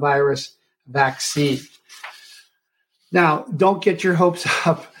pan-coronavirus vaccine. Now, don't get your hopes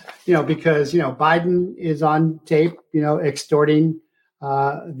up, because, Biden is on tape, extorting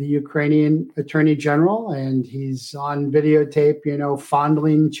the Ukrainian attorney general, and he's on videotape,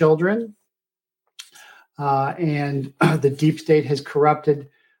 fondling children. And the deep state has corrupted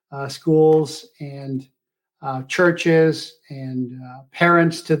schools and churches and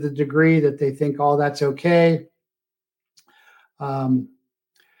parents to the degree that they think all that's okay.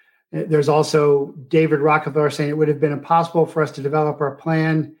 There's also David Rockefeller saying it would have been impossible for us to develop our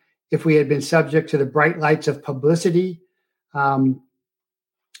plan if we had been subject to the bright lights of publicity.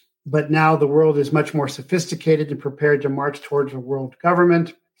 But now the world is much more sophisticated and prepared to march towards a world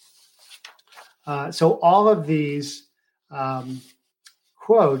government. So all of these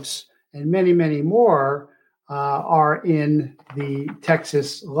quotes and many, many more are in the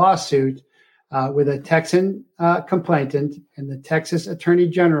Texas lawsuit with a Texan complainant and the Texas Attorney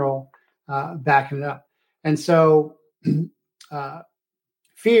General backing it up. And so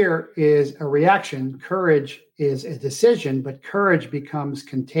fear is a reaction. Courage is a decision, but courage becomes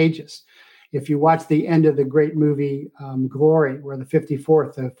contagious. If you watch the end of the great movie Glory, where the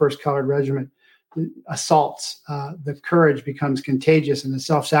 54th, the 1st Colored Regiment, assaults, the courage becomes contagious and the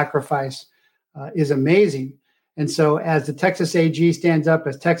self-sacrifice is amazing. And so as the Texas AG stands up,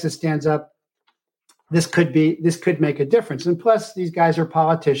 as Texas stands up, this could make a difference. And plus, these guys are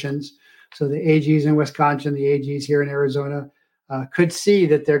politicians. So the AGs in Wisconsin, the AGs here in Arizona could see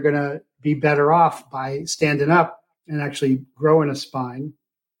that they're going to be better off by standing up and actually growing a spine.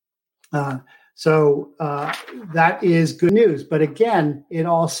 So that is good news. But again, it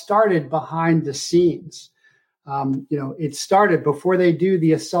all started behind the scenes. It started before they do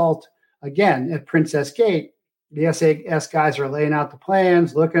the assault again at Princess Gate. The SAS guys are laying out the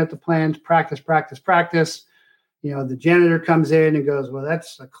plans, looking at the plans, practice. The janitor comes in and goes, well,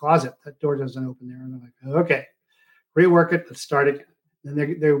 that's a closet. That door doesn't open there. And they're like, okay, rework it. Let's start again. Then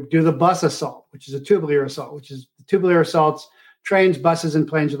they do the bus assault, which is a tubular assault, which is the tubular assaults. Trains, buses, and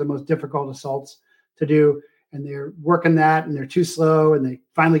planes are the most difficult assaults to do. And they're working that, and they're too slow, and they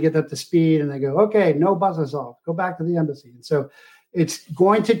finally get up to speed, and they go, okay, no bus assault. Go back to the embassy. And so it's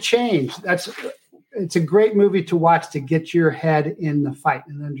going to change. It's a great movie to watch to get your head in the fight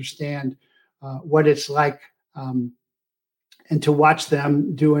and understand what it's like, and to watch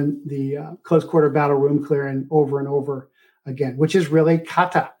them doing the close quarter battle room clearing over and over again, which is really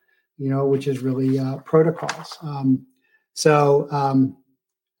kata, which is really protocols.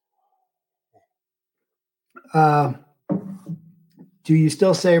 Do you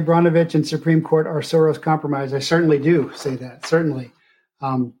still say Abramovich and Supreme Court are Soros compromised? I certainly do say that. Certainly.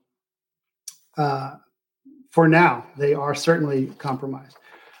 For now, they are certainly compromised.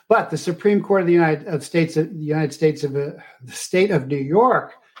 But the Supreme Court of the United States of the state of New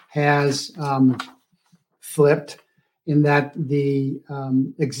York has flipped in that the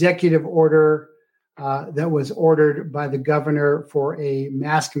executive order that was ordered by the governor for a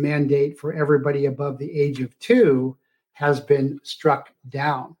mask mandate for everybody above the age of 2 has been struck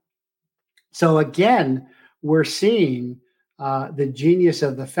down. So again, we're seeing the genius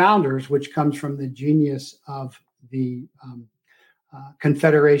of the founders, which comes from the genius of the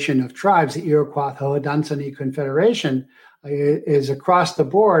Confederation of Tribes, the Iroquois Haudenosaunee Confederation, is across the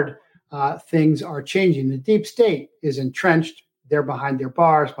board. Things are changing. The deep state is entrenched. They're behind their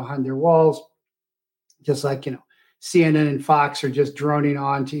bars, behind their walls, just like, CNN and Fox are just droning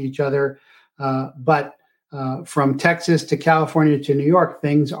on to each other. But from Texas to California to New York,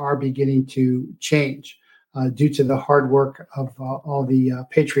 things are beginning to change due to the hard work of all the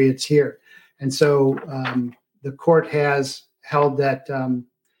patriots here. And so the court has held that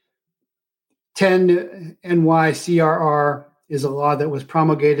 10 NYCRR is a law that was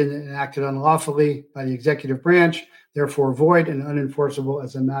promulgated and enacted unlawfully by the executive branch, therefore void and unenforceable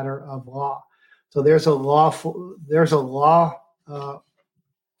as a matter of law. So there's a law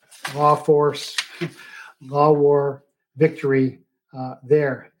war victory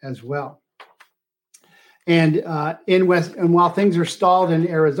there as well. And while things are stalled in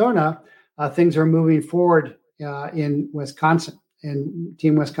Arizona, things are moving forward in Wisconsin, and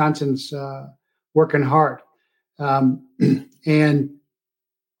Team Wisconsin's working hard. And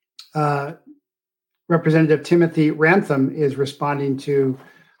Representative Timothy Rantham is responding to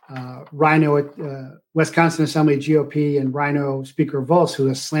Rhino Wisconsin Assembly GOP and Rhino Speaker Volz, who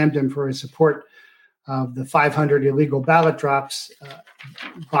has slammed him for his support of the 500 illegal ballot drops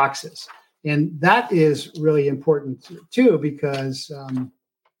boxes. And that is really important too, because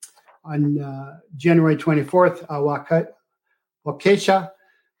on January 24th, Waukesha,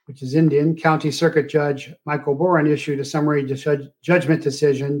 which is Indian, County Circuit Judge Michael Boren issued a summary judgment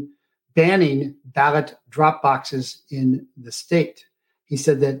decision banning ballot drop boxes in the state. He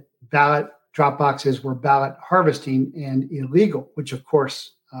said that ballot drop boxes were ballot harvesting and illegal, which of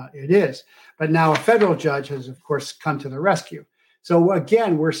course it is. But now a federal judge has, of course, come to the rescue. So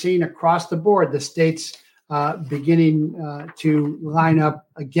again, we're seeing across the board the states beginning to line up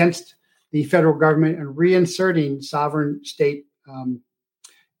against the federal government and reinserting sovereign state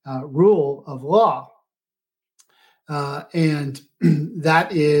rule of law. And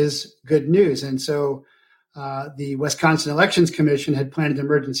that is good news. And so the Wisconsin Elections Commission had planned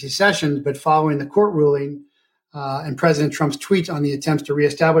emergency sessions, but following the court ruling and President Trump's tweets on the attempts to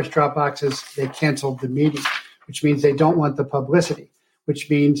reestablish drop boxes, they canceled the meeting, which means they don't want the publicity, which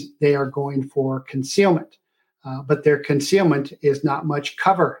means they are going for concealment. But their concealment is not much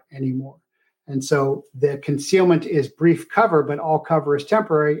cover anymore. And so the concealment is brief cover, but all cover is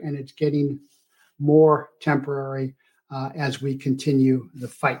temporary, and it's getting more temporary as we continue the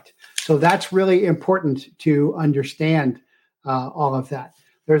fight. So that's really important to understand all of that.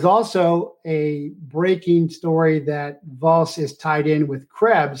 There's also a breaking story that Voss is tied in with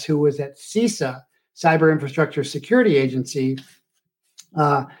Krebs, who was at CISA, Cyber Infrastructure Security Agency,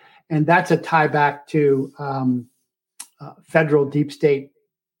 and that's a tie back to federal deep state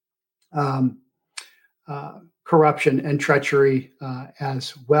corruption and treachery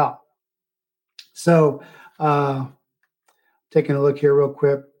as well. So taking a look here real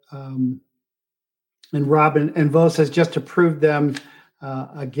quick. And Robin and Voss says just to prove them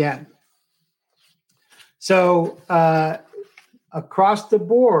again. So across the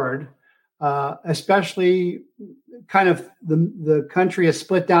board, especially kind of the country is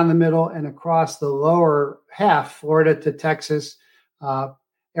split down the middle, and across the lower half, Florida to Texas,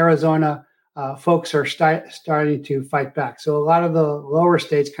 Arizona, folks are starting to fight back. So a lot of the lower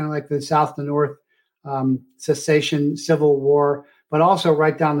states, kind of like the South, the North, cessation, civil war, but also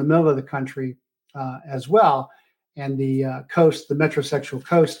right down the middle of the country as well. And the coast, the metrosexual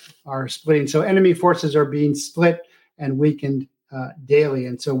coast, are splitting. So enemy forces are being split and weakened daily.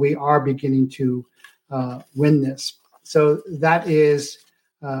 And so we are beginning to win this. So that is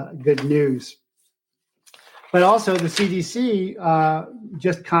good news. But also the CDC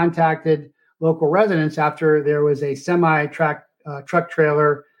just contacted local residents after there was a semi-truck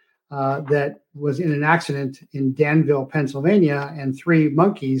trailer that was in an accident in Danville, Pennsylvania, and 3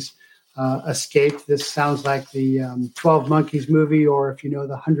 monkeys escaped. This sounds like the 12 Monkeys movie, or if you know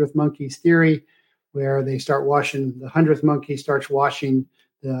the 100th Monkeys theory, where they start washing, the 100th monkey starts washing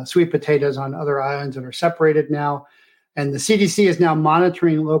the sweet potatoes on other islands that are separated now. And the CDC is now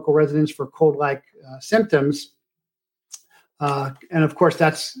monitoring local residents for cold-like symptoms. And of course,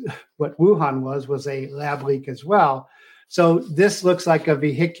 that's what Wuhan was a lab leak as well. So this looks like a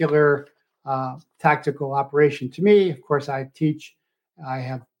vehicular tactical operation to me. Of course, I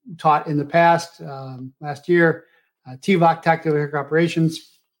have taught in the past, last year, TVOC, tactical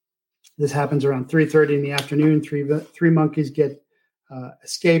operations. This happens around 3:30 in the afternoon. Three monkeys get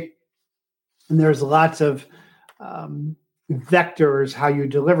escape. And there's lots of vectors how you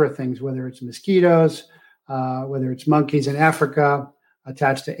deliver things, whether it's mosquitoes, whether it's monkeys in Africa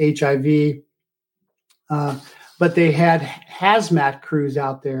attached to HIV. But they had hazmat crews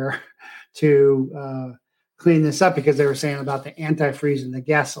out there to clean this up because they were saying about the antifreeze and the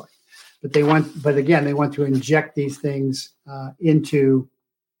gasoline. But they want to inject these things into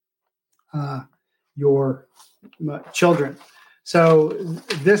your children. So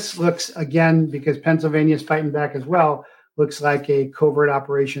this looks, again, because Pennsylvania is fighting back as well, looks like a covert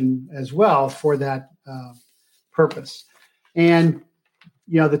operation as well for that purpose. And,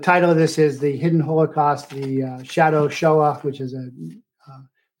 the title of this is The Hidden Holocaust, the Shadow Shoah, which is a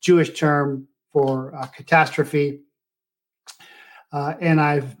Jewish term for catastrophe. And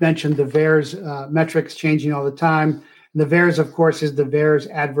I've mentioned the VAERS metrics changing all the time. And the VAERS, of course, is the VAERS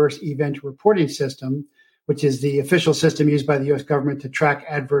Adverse Event Reporting System, which is the official system used by the U.S. government to track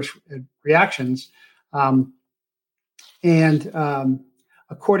adverse reactions. According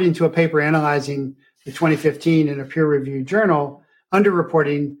to a paper analyzing the 2015 in a peer-reviewed journal,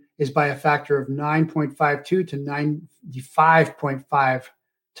 underreporting is by a factor of 9.52 to 95.5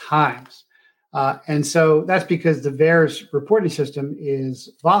 times. And so that's because the VAERS reporting system is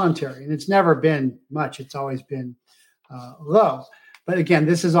voluntary, and it's never been much. It's always been low. But again,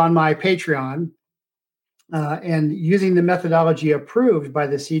 this is on my Patreon. And using the methodology approved by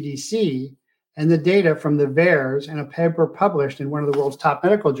the CDC and the data from the VAERS and a paper published in one of the world's top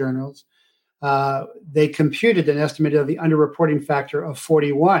medical journals, they computed an estimate of the underreporting factor of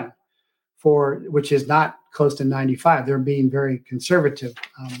 41, which is not close to 95. They're being very conservative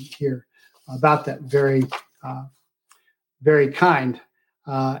here about that, very, very kind.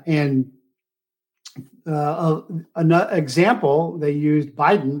 And another example, they used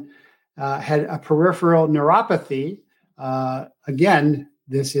Biden had a peripheral neuropathy. Again,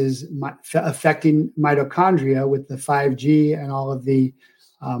 this is affecting mitochondria with the 5G and all of the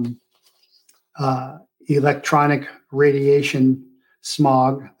electronic radiation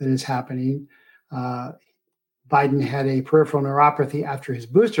smog that is happening. Biden had a peripheral neuropathy after his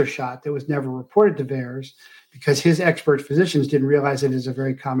booster shot that was never reported to VAERS because his expert physicians didn't realize it is a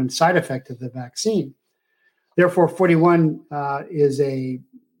very common side effect of the vaccine. Therefore, 41 is a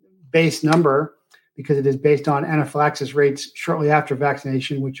base number because it is based on anaphylaxis rates shortly after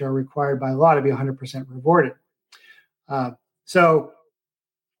vaccination, which are required by law to be 100% reported.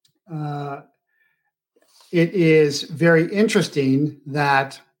 It is very interesting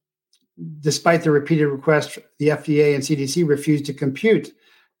that despite the repeated requests, the FDA and CDC refused to compute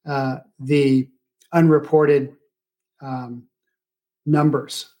the unreported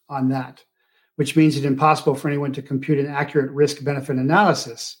numbers on that, which means it's impossible for anyone to compute an accurate risk-benefit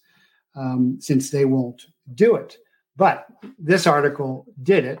analysis since they won't do it. But this article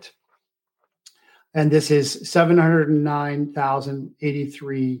did it, and this is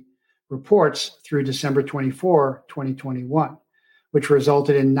 709,083 reports through December 24, 2021. Which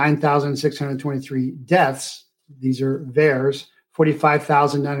resulted in 9,623 deaths. These are VAERS,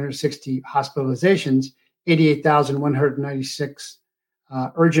 45,960 hospitalizations, 88,196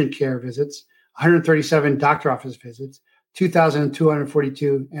 urgent care visits, 137 doctor office visits,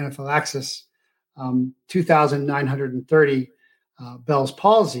 2,242 anaphylaxis, 2,930 Bell's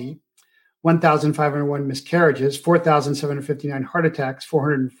palsy, 1,501 miscarriages, 4,759 heart attacks,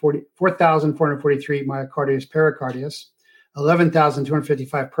 4,443 myocarditis pericarditis,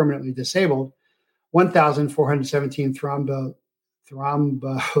 11,255 permanently disabled, 1,417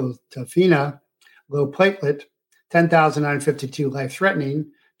 thrombocytopenia, low platelet, 10,952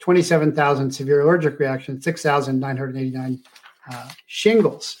 life-threatening, 27,000 severe allergic reactions, 6,989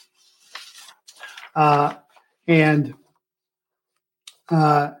 shingles.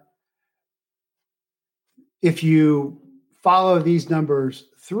 If you follow these numbers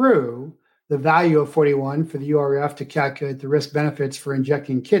through, the value of 41 for the URF to calculate the risk benefits for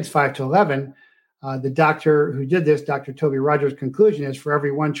injecting kids 5 to 11, the doctor who did this, Dr. Toby Rogers' conclusion is for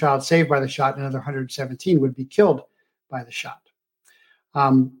every one child saved by the shot, another 117 would be killed by the shot.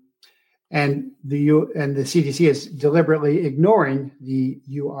 And the CDC is deliberately ignoring the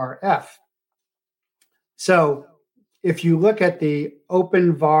URF. So if you look at the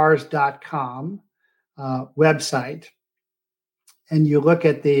openvars.com website and you look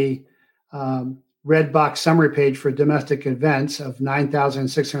at the red box summary page for domestic events of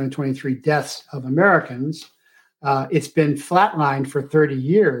 9,623 deaths of Americans. It's been flatlined for 30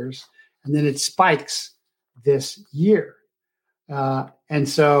 years, and then it spikes this year. And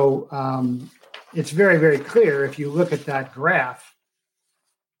so it's very, very clear if you look at that graph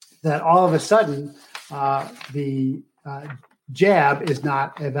that all of a sudden the jab is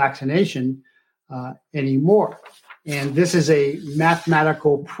not a vaccination anymore. And this is a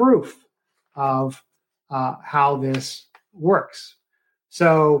mathematical proof of how this works.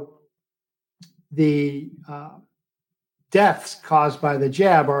 So the deaths caused by the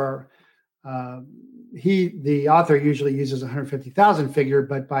jab are, the author usually uses 150,000 figure,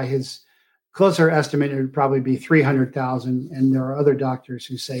 but by his closer estimate, it would probably be 300,000. And there are other doctors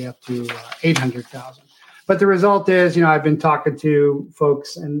who say up to 800,000. But the result is, I've been talking to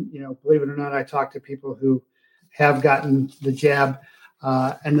folks and, believe it or not, I talk to people who have gotten the jab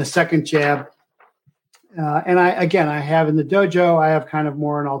and the second jab. And I have in the dojo, I have kind of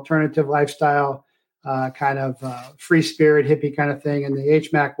more an alternative lifestyle, kind of free spirit, hippie kind of thing. In the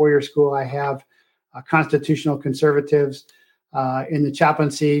HMAC Warrior School, I have constitutional conservatives. In the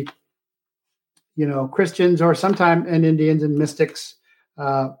chaplaincy, Christians or sometimes and Indians and mystics.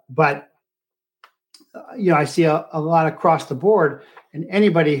 But I see a lot across the board, and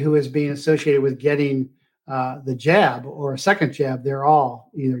anybody who is being associated with getting the jab or a second jab, they're all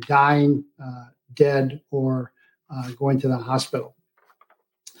either dying, dead, or going to the hospital.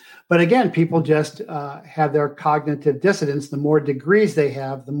 But again, people just have their cognitive dissonance. The more degrees they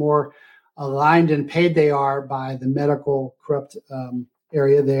have, the more aligned and paid they are by the medical corrupt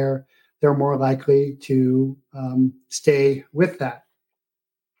area. They're more likely to stay with that.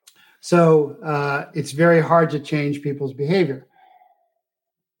 So it's very hard to change people's behavior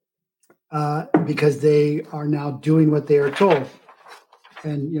because they are now doing what they are told.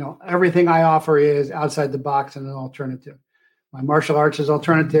 And, everything I offer is outside the box and an alternative. My martial arts is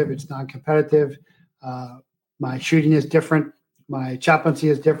alternative. It's non-competitive. My shooting is different. My chaplaincy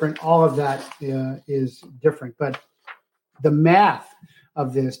is different. All of that is different. But the math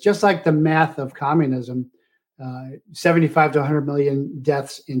of this, just like the math of communism, 75 to 100 million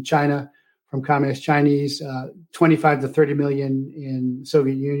deaths in China from communist Chinese, 25 to 30 million in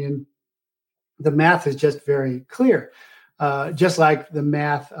Soviet Union. The math is just very clear. Just like the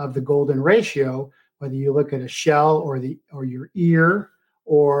math of the golden ratio, whether you look at a shell or your ear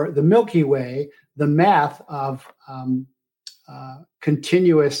or the Milky Way, the math of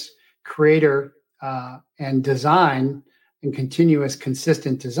continuous creator and design and continuous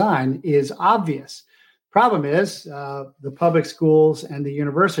consistent design is obvious. Problem is the public schools and the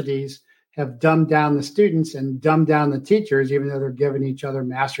universities have dumbed down the students and dumbed down the teachers, even though they're giving each other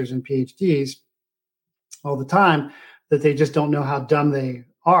masters and PhDs all the time, that they just don't know how dumb they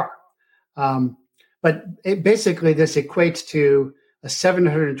are. But basically, this equates to a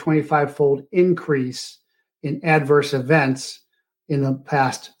 725-fold increase in adverse events in the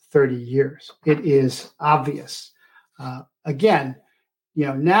past 30 years. It is obvious. Again,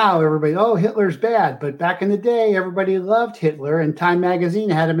 now everybody, Hitler's bad. But back in the day, everybody loved Hitler, and Time magazine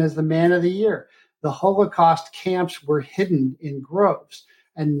had him as the man of the year. The Holocaust camps were hidden in groves,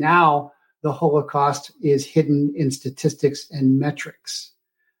 and now the Holocaust is hidden in statistics and metrics.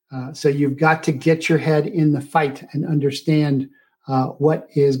 So you've got to get your head in the fight and understand what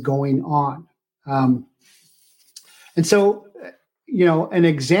is going on. And so, an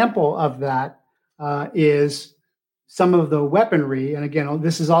example of that is some of the weaponry. And again,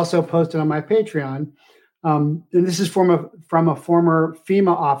 this is also posted on my Patreon. And this is from a former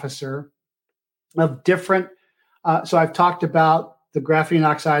FEMA officer of different. So I've talked about the graphene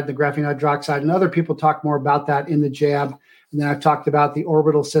oxide, the graphene hydroxide, and other people talk more about that in the jab. And then I've talked about the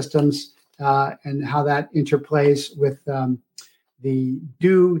orbital systems and how that interplays with the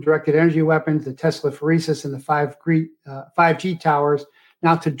DEW directed energy weapons, the Tesla phoresis, and the 5G towers.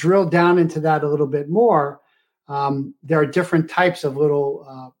 Now, to drill down into that a little bit more, there are different types of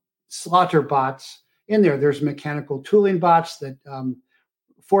little slaughter bots in there. There's mechanical tooling bots that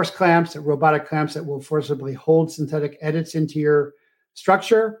force clamps, robotic clamps that will forcibly hold synthetic edits into your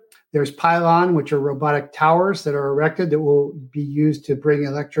structure. There's pylon, which are robotic towers that are erected that will be used to bring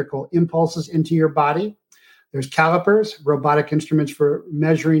electrical impulses into your body. There's calipers, robotic instruments for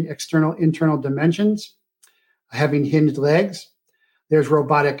measuring external, internal dimensions, having hinged legs. There's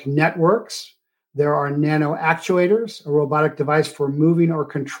robotic networks. There are nano actuators, a robotic device for moving or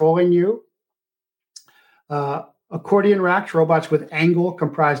controlling you. Accordion racks, robots with angle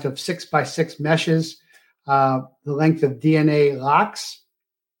comprised of 6x6 meshes, the length of DNA locks.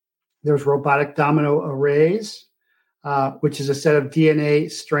 There's robotic domino arrays, which is a set of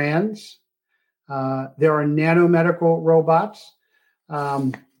DNA strands. There are nanomedical robots.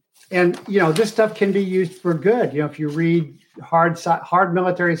 And, this stuff can be used for good. If you read hard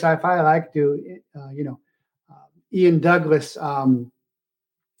military sci-fi, like Ian Douglas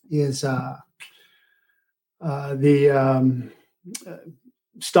is the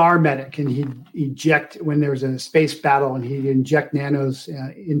star medic, and he'd eject when there was a space battle, and he'd inject nanos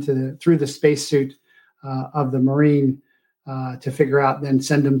through the spacesuit of the Marine to figure out, then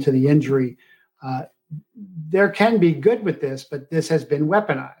send them to the injury. There can be good with this, but this has been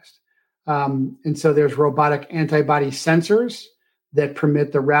weaponized. And so there's robotic antibody sensors that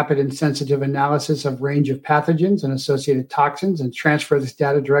permit the rapid and sensitive analysis of range of pathogens and associated toxins and transfer this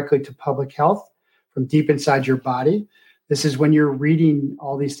data directly to public health from deep inside your body. This is when you're reading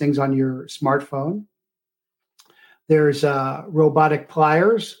all these things on your smartphone. There's robotic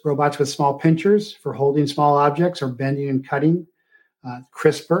pliers, robots with small pinchers for holding small objects or bending and cutting,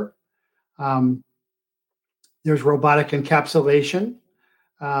 CRISPR. There's robotic encapsulation,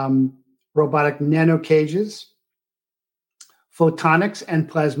 robotic nanocages, photonics and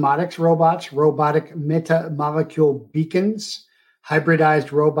plasmatics robots, robotic meta-molecule beacons,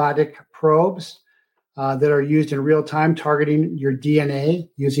 hybridized robotic probes that are used in real time targeting your DNA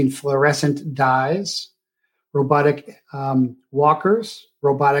using fluorescent dyes, robotic walkers,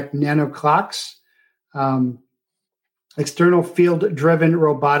 robotic nanoclocks, external field-driven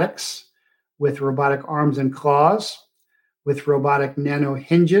robotics with robotic arms and claws, with robotic nano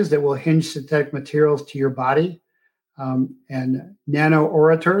hinges that will hinge synthetic materials to your body, and nano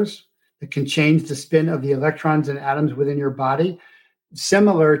orators that can change the spin of the electrons and atoms within your body,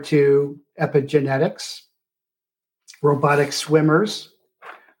 similar to epigenetics, robotic swimmers,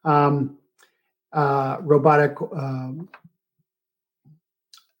 robotic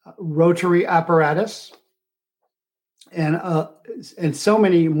rotary apparatus, and so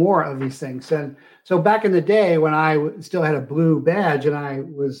many more of these things. And so back in the day when I still had a blue badge and I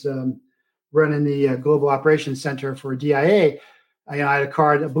was running the Global Operations Center for DIA, I had a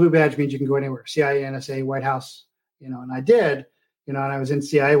card. A blue badge means you can go anywhere, CIA, NSA, White House, and I did, and I was in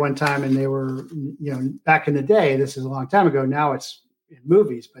CIA one time, and they were, back in the day, this is a long time ago, now it's in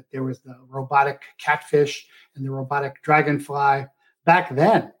movies, but there was the robotic catfish and the robotic dragonfly back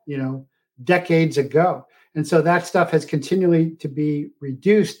then, decades ago. And so that stuff has continually to be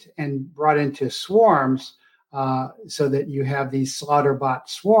reduced and brought into swarms so that you have these slaughter bot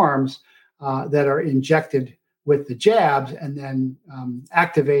swarms that are injected with the jabs and then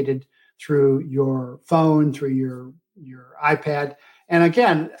activated through your phone, through your iPad. And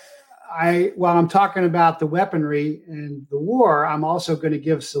again, while I'm talking about the weaponry and the war, I'm also going to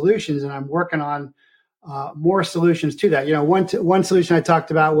give solutions, and I'm working on more solutions to that. One solution I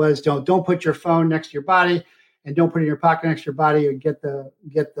talked about was don't put your phone next to your body, and don't put it in your pocket next to your body. Or get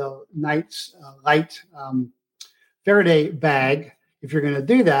the night's light Faraday bag if you're going to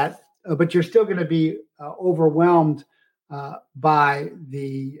do that, but you're still going to be overwhelmed by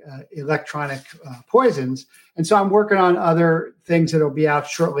the electronic poisons. And so I'm working on other things that will be out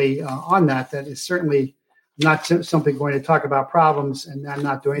shortly on that. That is certainly not something going to talk about problems and I'm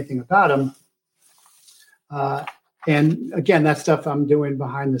not doing anything about them. And again, that stuff I'm doing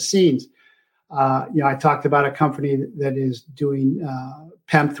behind the scenes. I talked about a company that is doing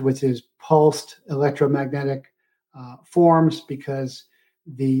PEMF, which is pulsed electromagnetic forms, because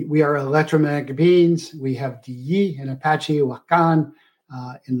we are electromagnetic beings. We have DE in Apache, Wakan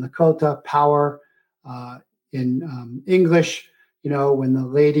in Lakota, power in English. When the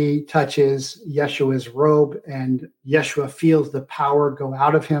lady touches Yeshua's robe and Yeshua feels the power go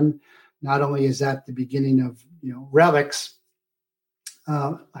out of him, not only is that the beginning of relics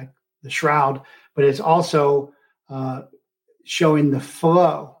like the shroud, but it's also showing the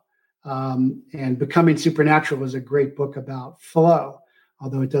flow. And Becoming Supernatural is a great book about flow,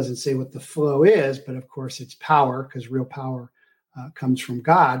 although it doesn't say what the flow is, but of course it's power, because real power comes from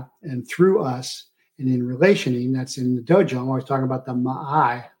God and through us and in relationing. That's in the dojo. I'm always talking about the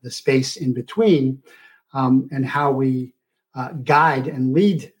ma'ai, the space in between, and how we guide and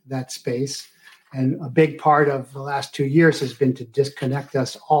lead that space. And a big part of the last 2 years has been to disconnect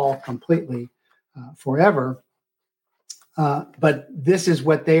us all completely forever. But this is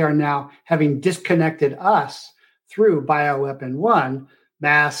what they are now, having disconnected us through Bioweapon 1,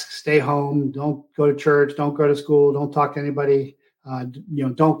 masks, stay home, don't go to church, don't go to school, don't talk to anybody,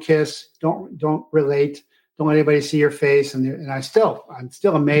 don't kiss, don't relate, don't let anybody see your face. And I'm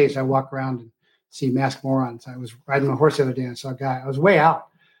still amazed. I walk around and see masked morons. I was riding my horse the other day and I saw a guy. I was way out.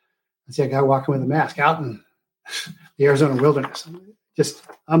 I see a guy walking with a mask out in the Arizona wilderness. Just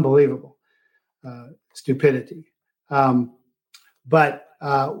unbelievable stupidity. But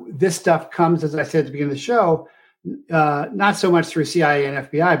this stuff comes, as I said at the beginning of the show, not so much through CIA and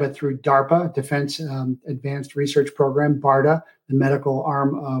FBI, but through DARPA, Defense Advanced Research Program, BARDA, the medical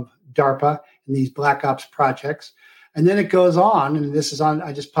arm of DARPA, and these Black Ops projects. And then it goes on, and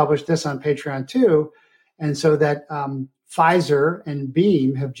I just published this on Patreon too. And so that Pfizer and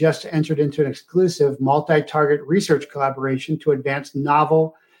Beam have just entered into an exclusive multi-target research collaboration to advance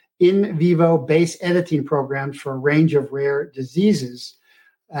novel in vivo base editing programs for a range of rare diseases.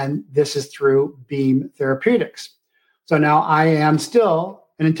 And this is through Beam Therapeutics. So now I am still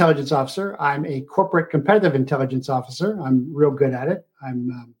an intelligence officer. I'm a corporate competitive intelligence officer. I'm real good at it.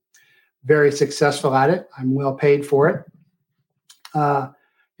 I'm very successful at it. I'm well paid for it.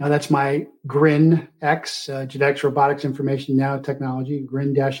 Now that's my GRIN X, Genetics, Robotics, Information Now Technology,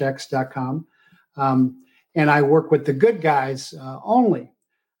 grin-x.com. And I work with the good guys only.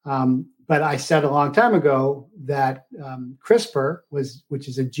 But I said a long time ago that CRISPR, which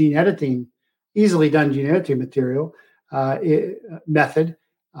is a easily done gene editing method,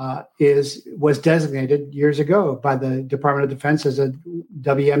 was designated years ago by the Department of Defense as a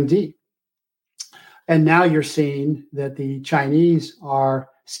WMD. And now you're seeing that the Chinese are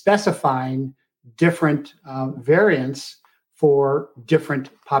specifying different variants for different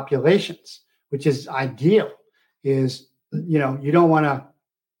populations, which is ideal. You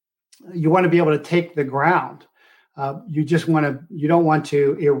want to be able to take the ground. You don't want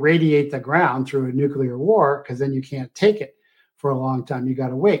to irradiate the ground through a nuclear war, because then you can't take it for a long time. You got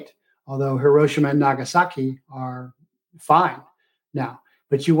to wait. Although Hiroshima and Nagasaki are fine now,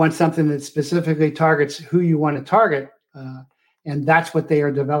 but you want something that specifically targets who you want to target. And that's what they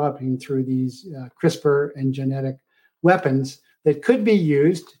are developing through these CRISPR and genetic weapons that could be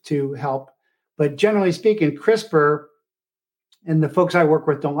used to help. But generally speaking, CRISPR, and the folks I work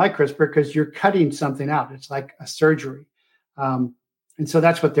with don't like CRISPR because you're cutting something out. It's like a surgery. And so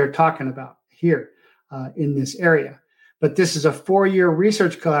that's what they're talking about here in this area. But this is a 4-year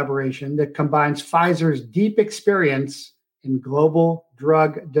research collaboration that combines Pfizer's deep experience in global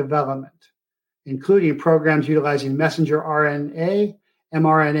drug development, including programs utilizing messenger RNA,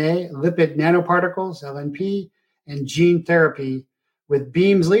 mRNA, lipid nanoparticles, LNP, and gene therapy, with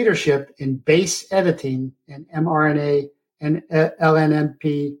Beam's leadership in base editing and mRNA and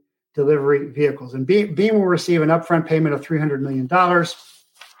LNP delivery vehicles. And Beam will receive an upfront payment of $300 million.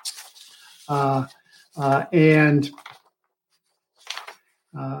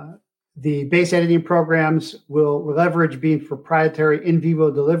 The base editing programs will leverage Beam's proprietary in vivo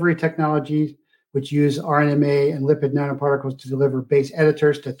delivery technologies, which use RNMA and lipid nanoparticles to deliver base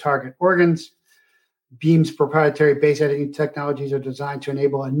editors to target organs. Beam's proprietary base editing technologies are designed to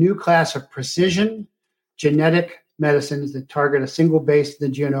enable a new class of precision genetic medicines that target a single base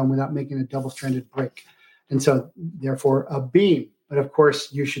in the genome without making a double-stranded break. And so, therefore, a beam. But of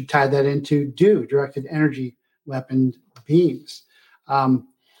course, you should tie that into directed energy weapon beams.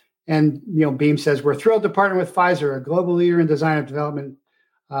 And Beam says, we're thrilled to partner with Pfizer, a global leader in design and development.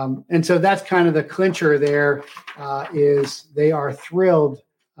 And so that's kind of the clincher there, is they are thrilled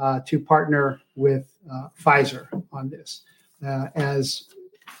to partner with Pfizer on this. As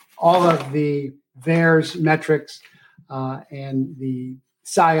all of the VAERS metrics and the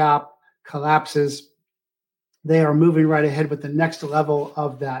PSYOP collapses, they are moving right ahead with the next level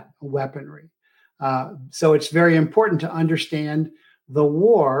of that weaponry. So it's very important to understand the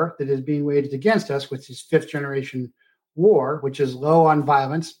war that is being waged against us, which is fifth generation war, which is low on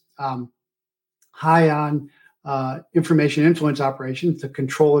violence, high on information influence operations, the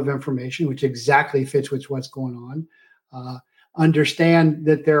control of information, which exactly fits with what's going on. Understand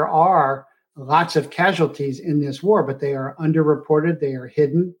that there are lots of casualties in this war, but they are underreported, they are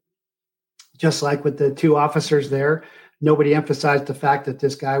hidden. Just like with the two officers there, nobody emphasized the fact that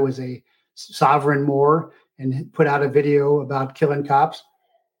this guy was a sovereign Moor and put out a video about killing cops.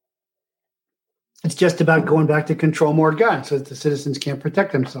 It's just about going back to control more guns so that the citizens can't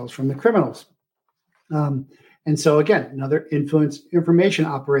protect themselves from the criminals. And so, again, another influence information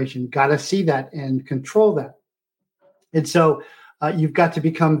operation. Got to see that and control that. And so you've got to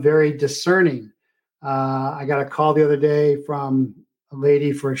become very discerning. I got a call the other day from a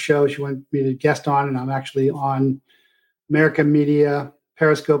lady for a show she wanted me to guest on, and I'm actually on American Media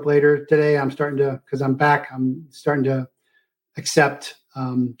Periscope later today. Because I'm back, I'm starting to accept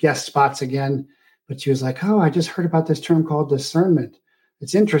guest spots again. But she was like, oh, I just heard about this term called discernment.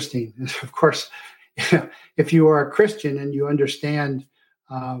 It's interesting. And of course, if you are a Christian and you understand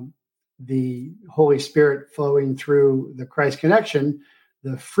the Holy Spirit flowing through the Christ connection,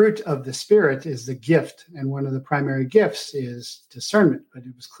 the fruit of the Spirit is the gift. And one of the primary gifts is discernment. But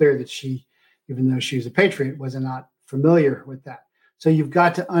it was clear that she, even though she was a patriot, was not familiar with that. So you've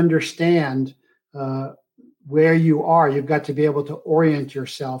got to understand where you are. You've got to be able to orient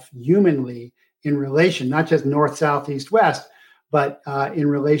yourself humanly in relation, not just north, south, east, west, but in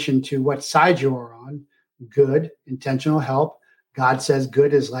relation to what side you are on. Good, intentional help. God says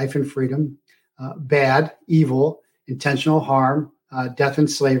good is life and freedom. Bad, evil, intentional harm, death and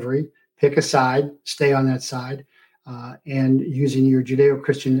slavery. Pick a side, stay on that side, and using your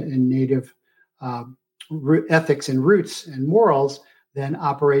Judeo-Christian and native ethics and roots and morals, then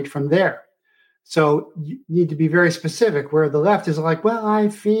operate from there. So you need to be very specific, where the left is like, well, I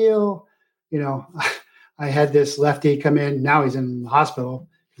feel, I had this lefty come in. Now he's in the hospital.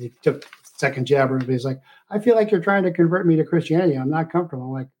 He took the second jab, but he's like, I feel like you're trying to convert me to Christianity. I'm not comfortable.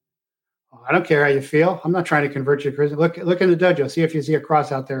 I'm like, oh, I don't care how you feel. I'm not trying to convert you to Christianity. Look in the dojo. See if you see a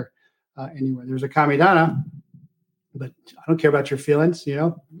cross out there anywhere. There's a Kamidana, but I don't care about your feelings.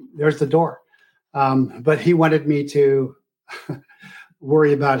 There's the door. But he wanted me to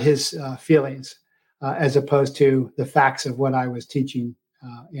worry about his feelings as opposed to the facts of what I was teaching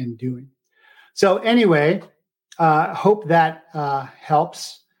and doing. So anyway, hope that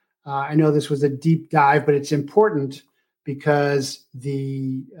helps. I know this was a deep dive, but it's important because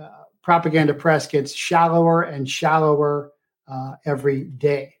the propaganda press gets shallower and shallower every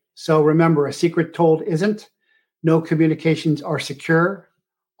day. So remember, a secret told isn't. No communications are secure.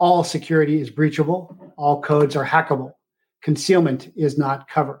 All security is breachable. All codes are hackable. Concealment is not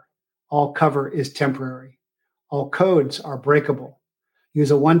cover. All cover is temporary. All codes are breakable. Use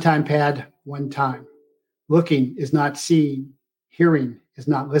a one-time pad one time. Looking is not seeing. Hearing is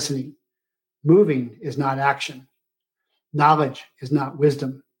not listening. Moving is not action. Knowledge is not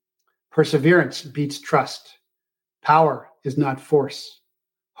wisdom. Perseverance beats trust. Power is not force.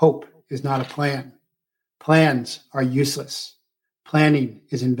 Hope is not a plan. Plans are useless. Planning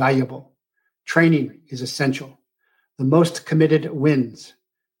is invaluable. Training is essential. The most committed wins.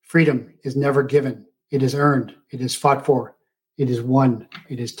 Freedom is never given. It is earned. It is fought for. It is won.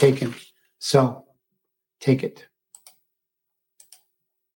 It is taken. So take it.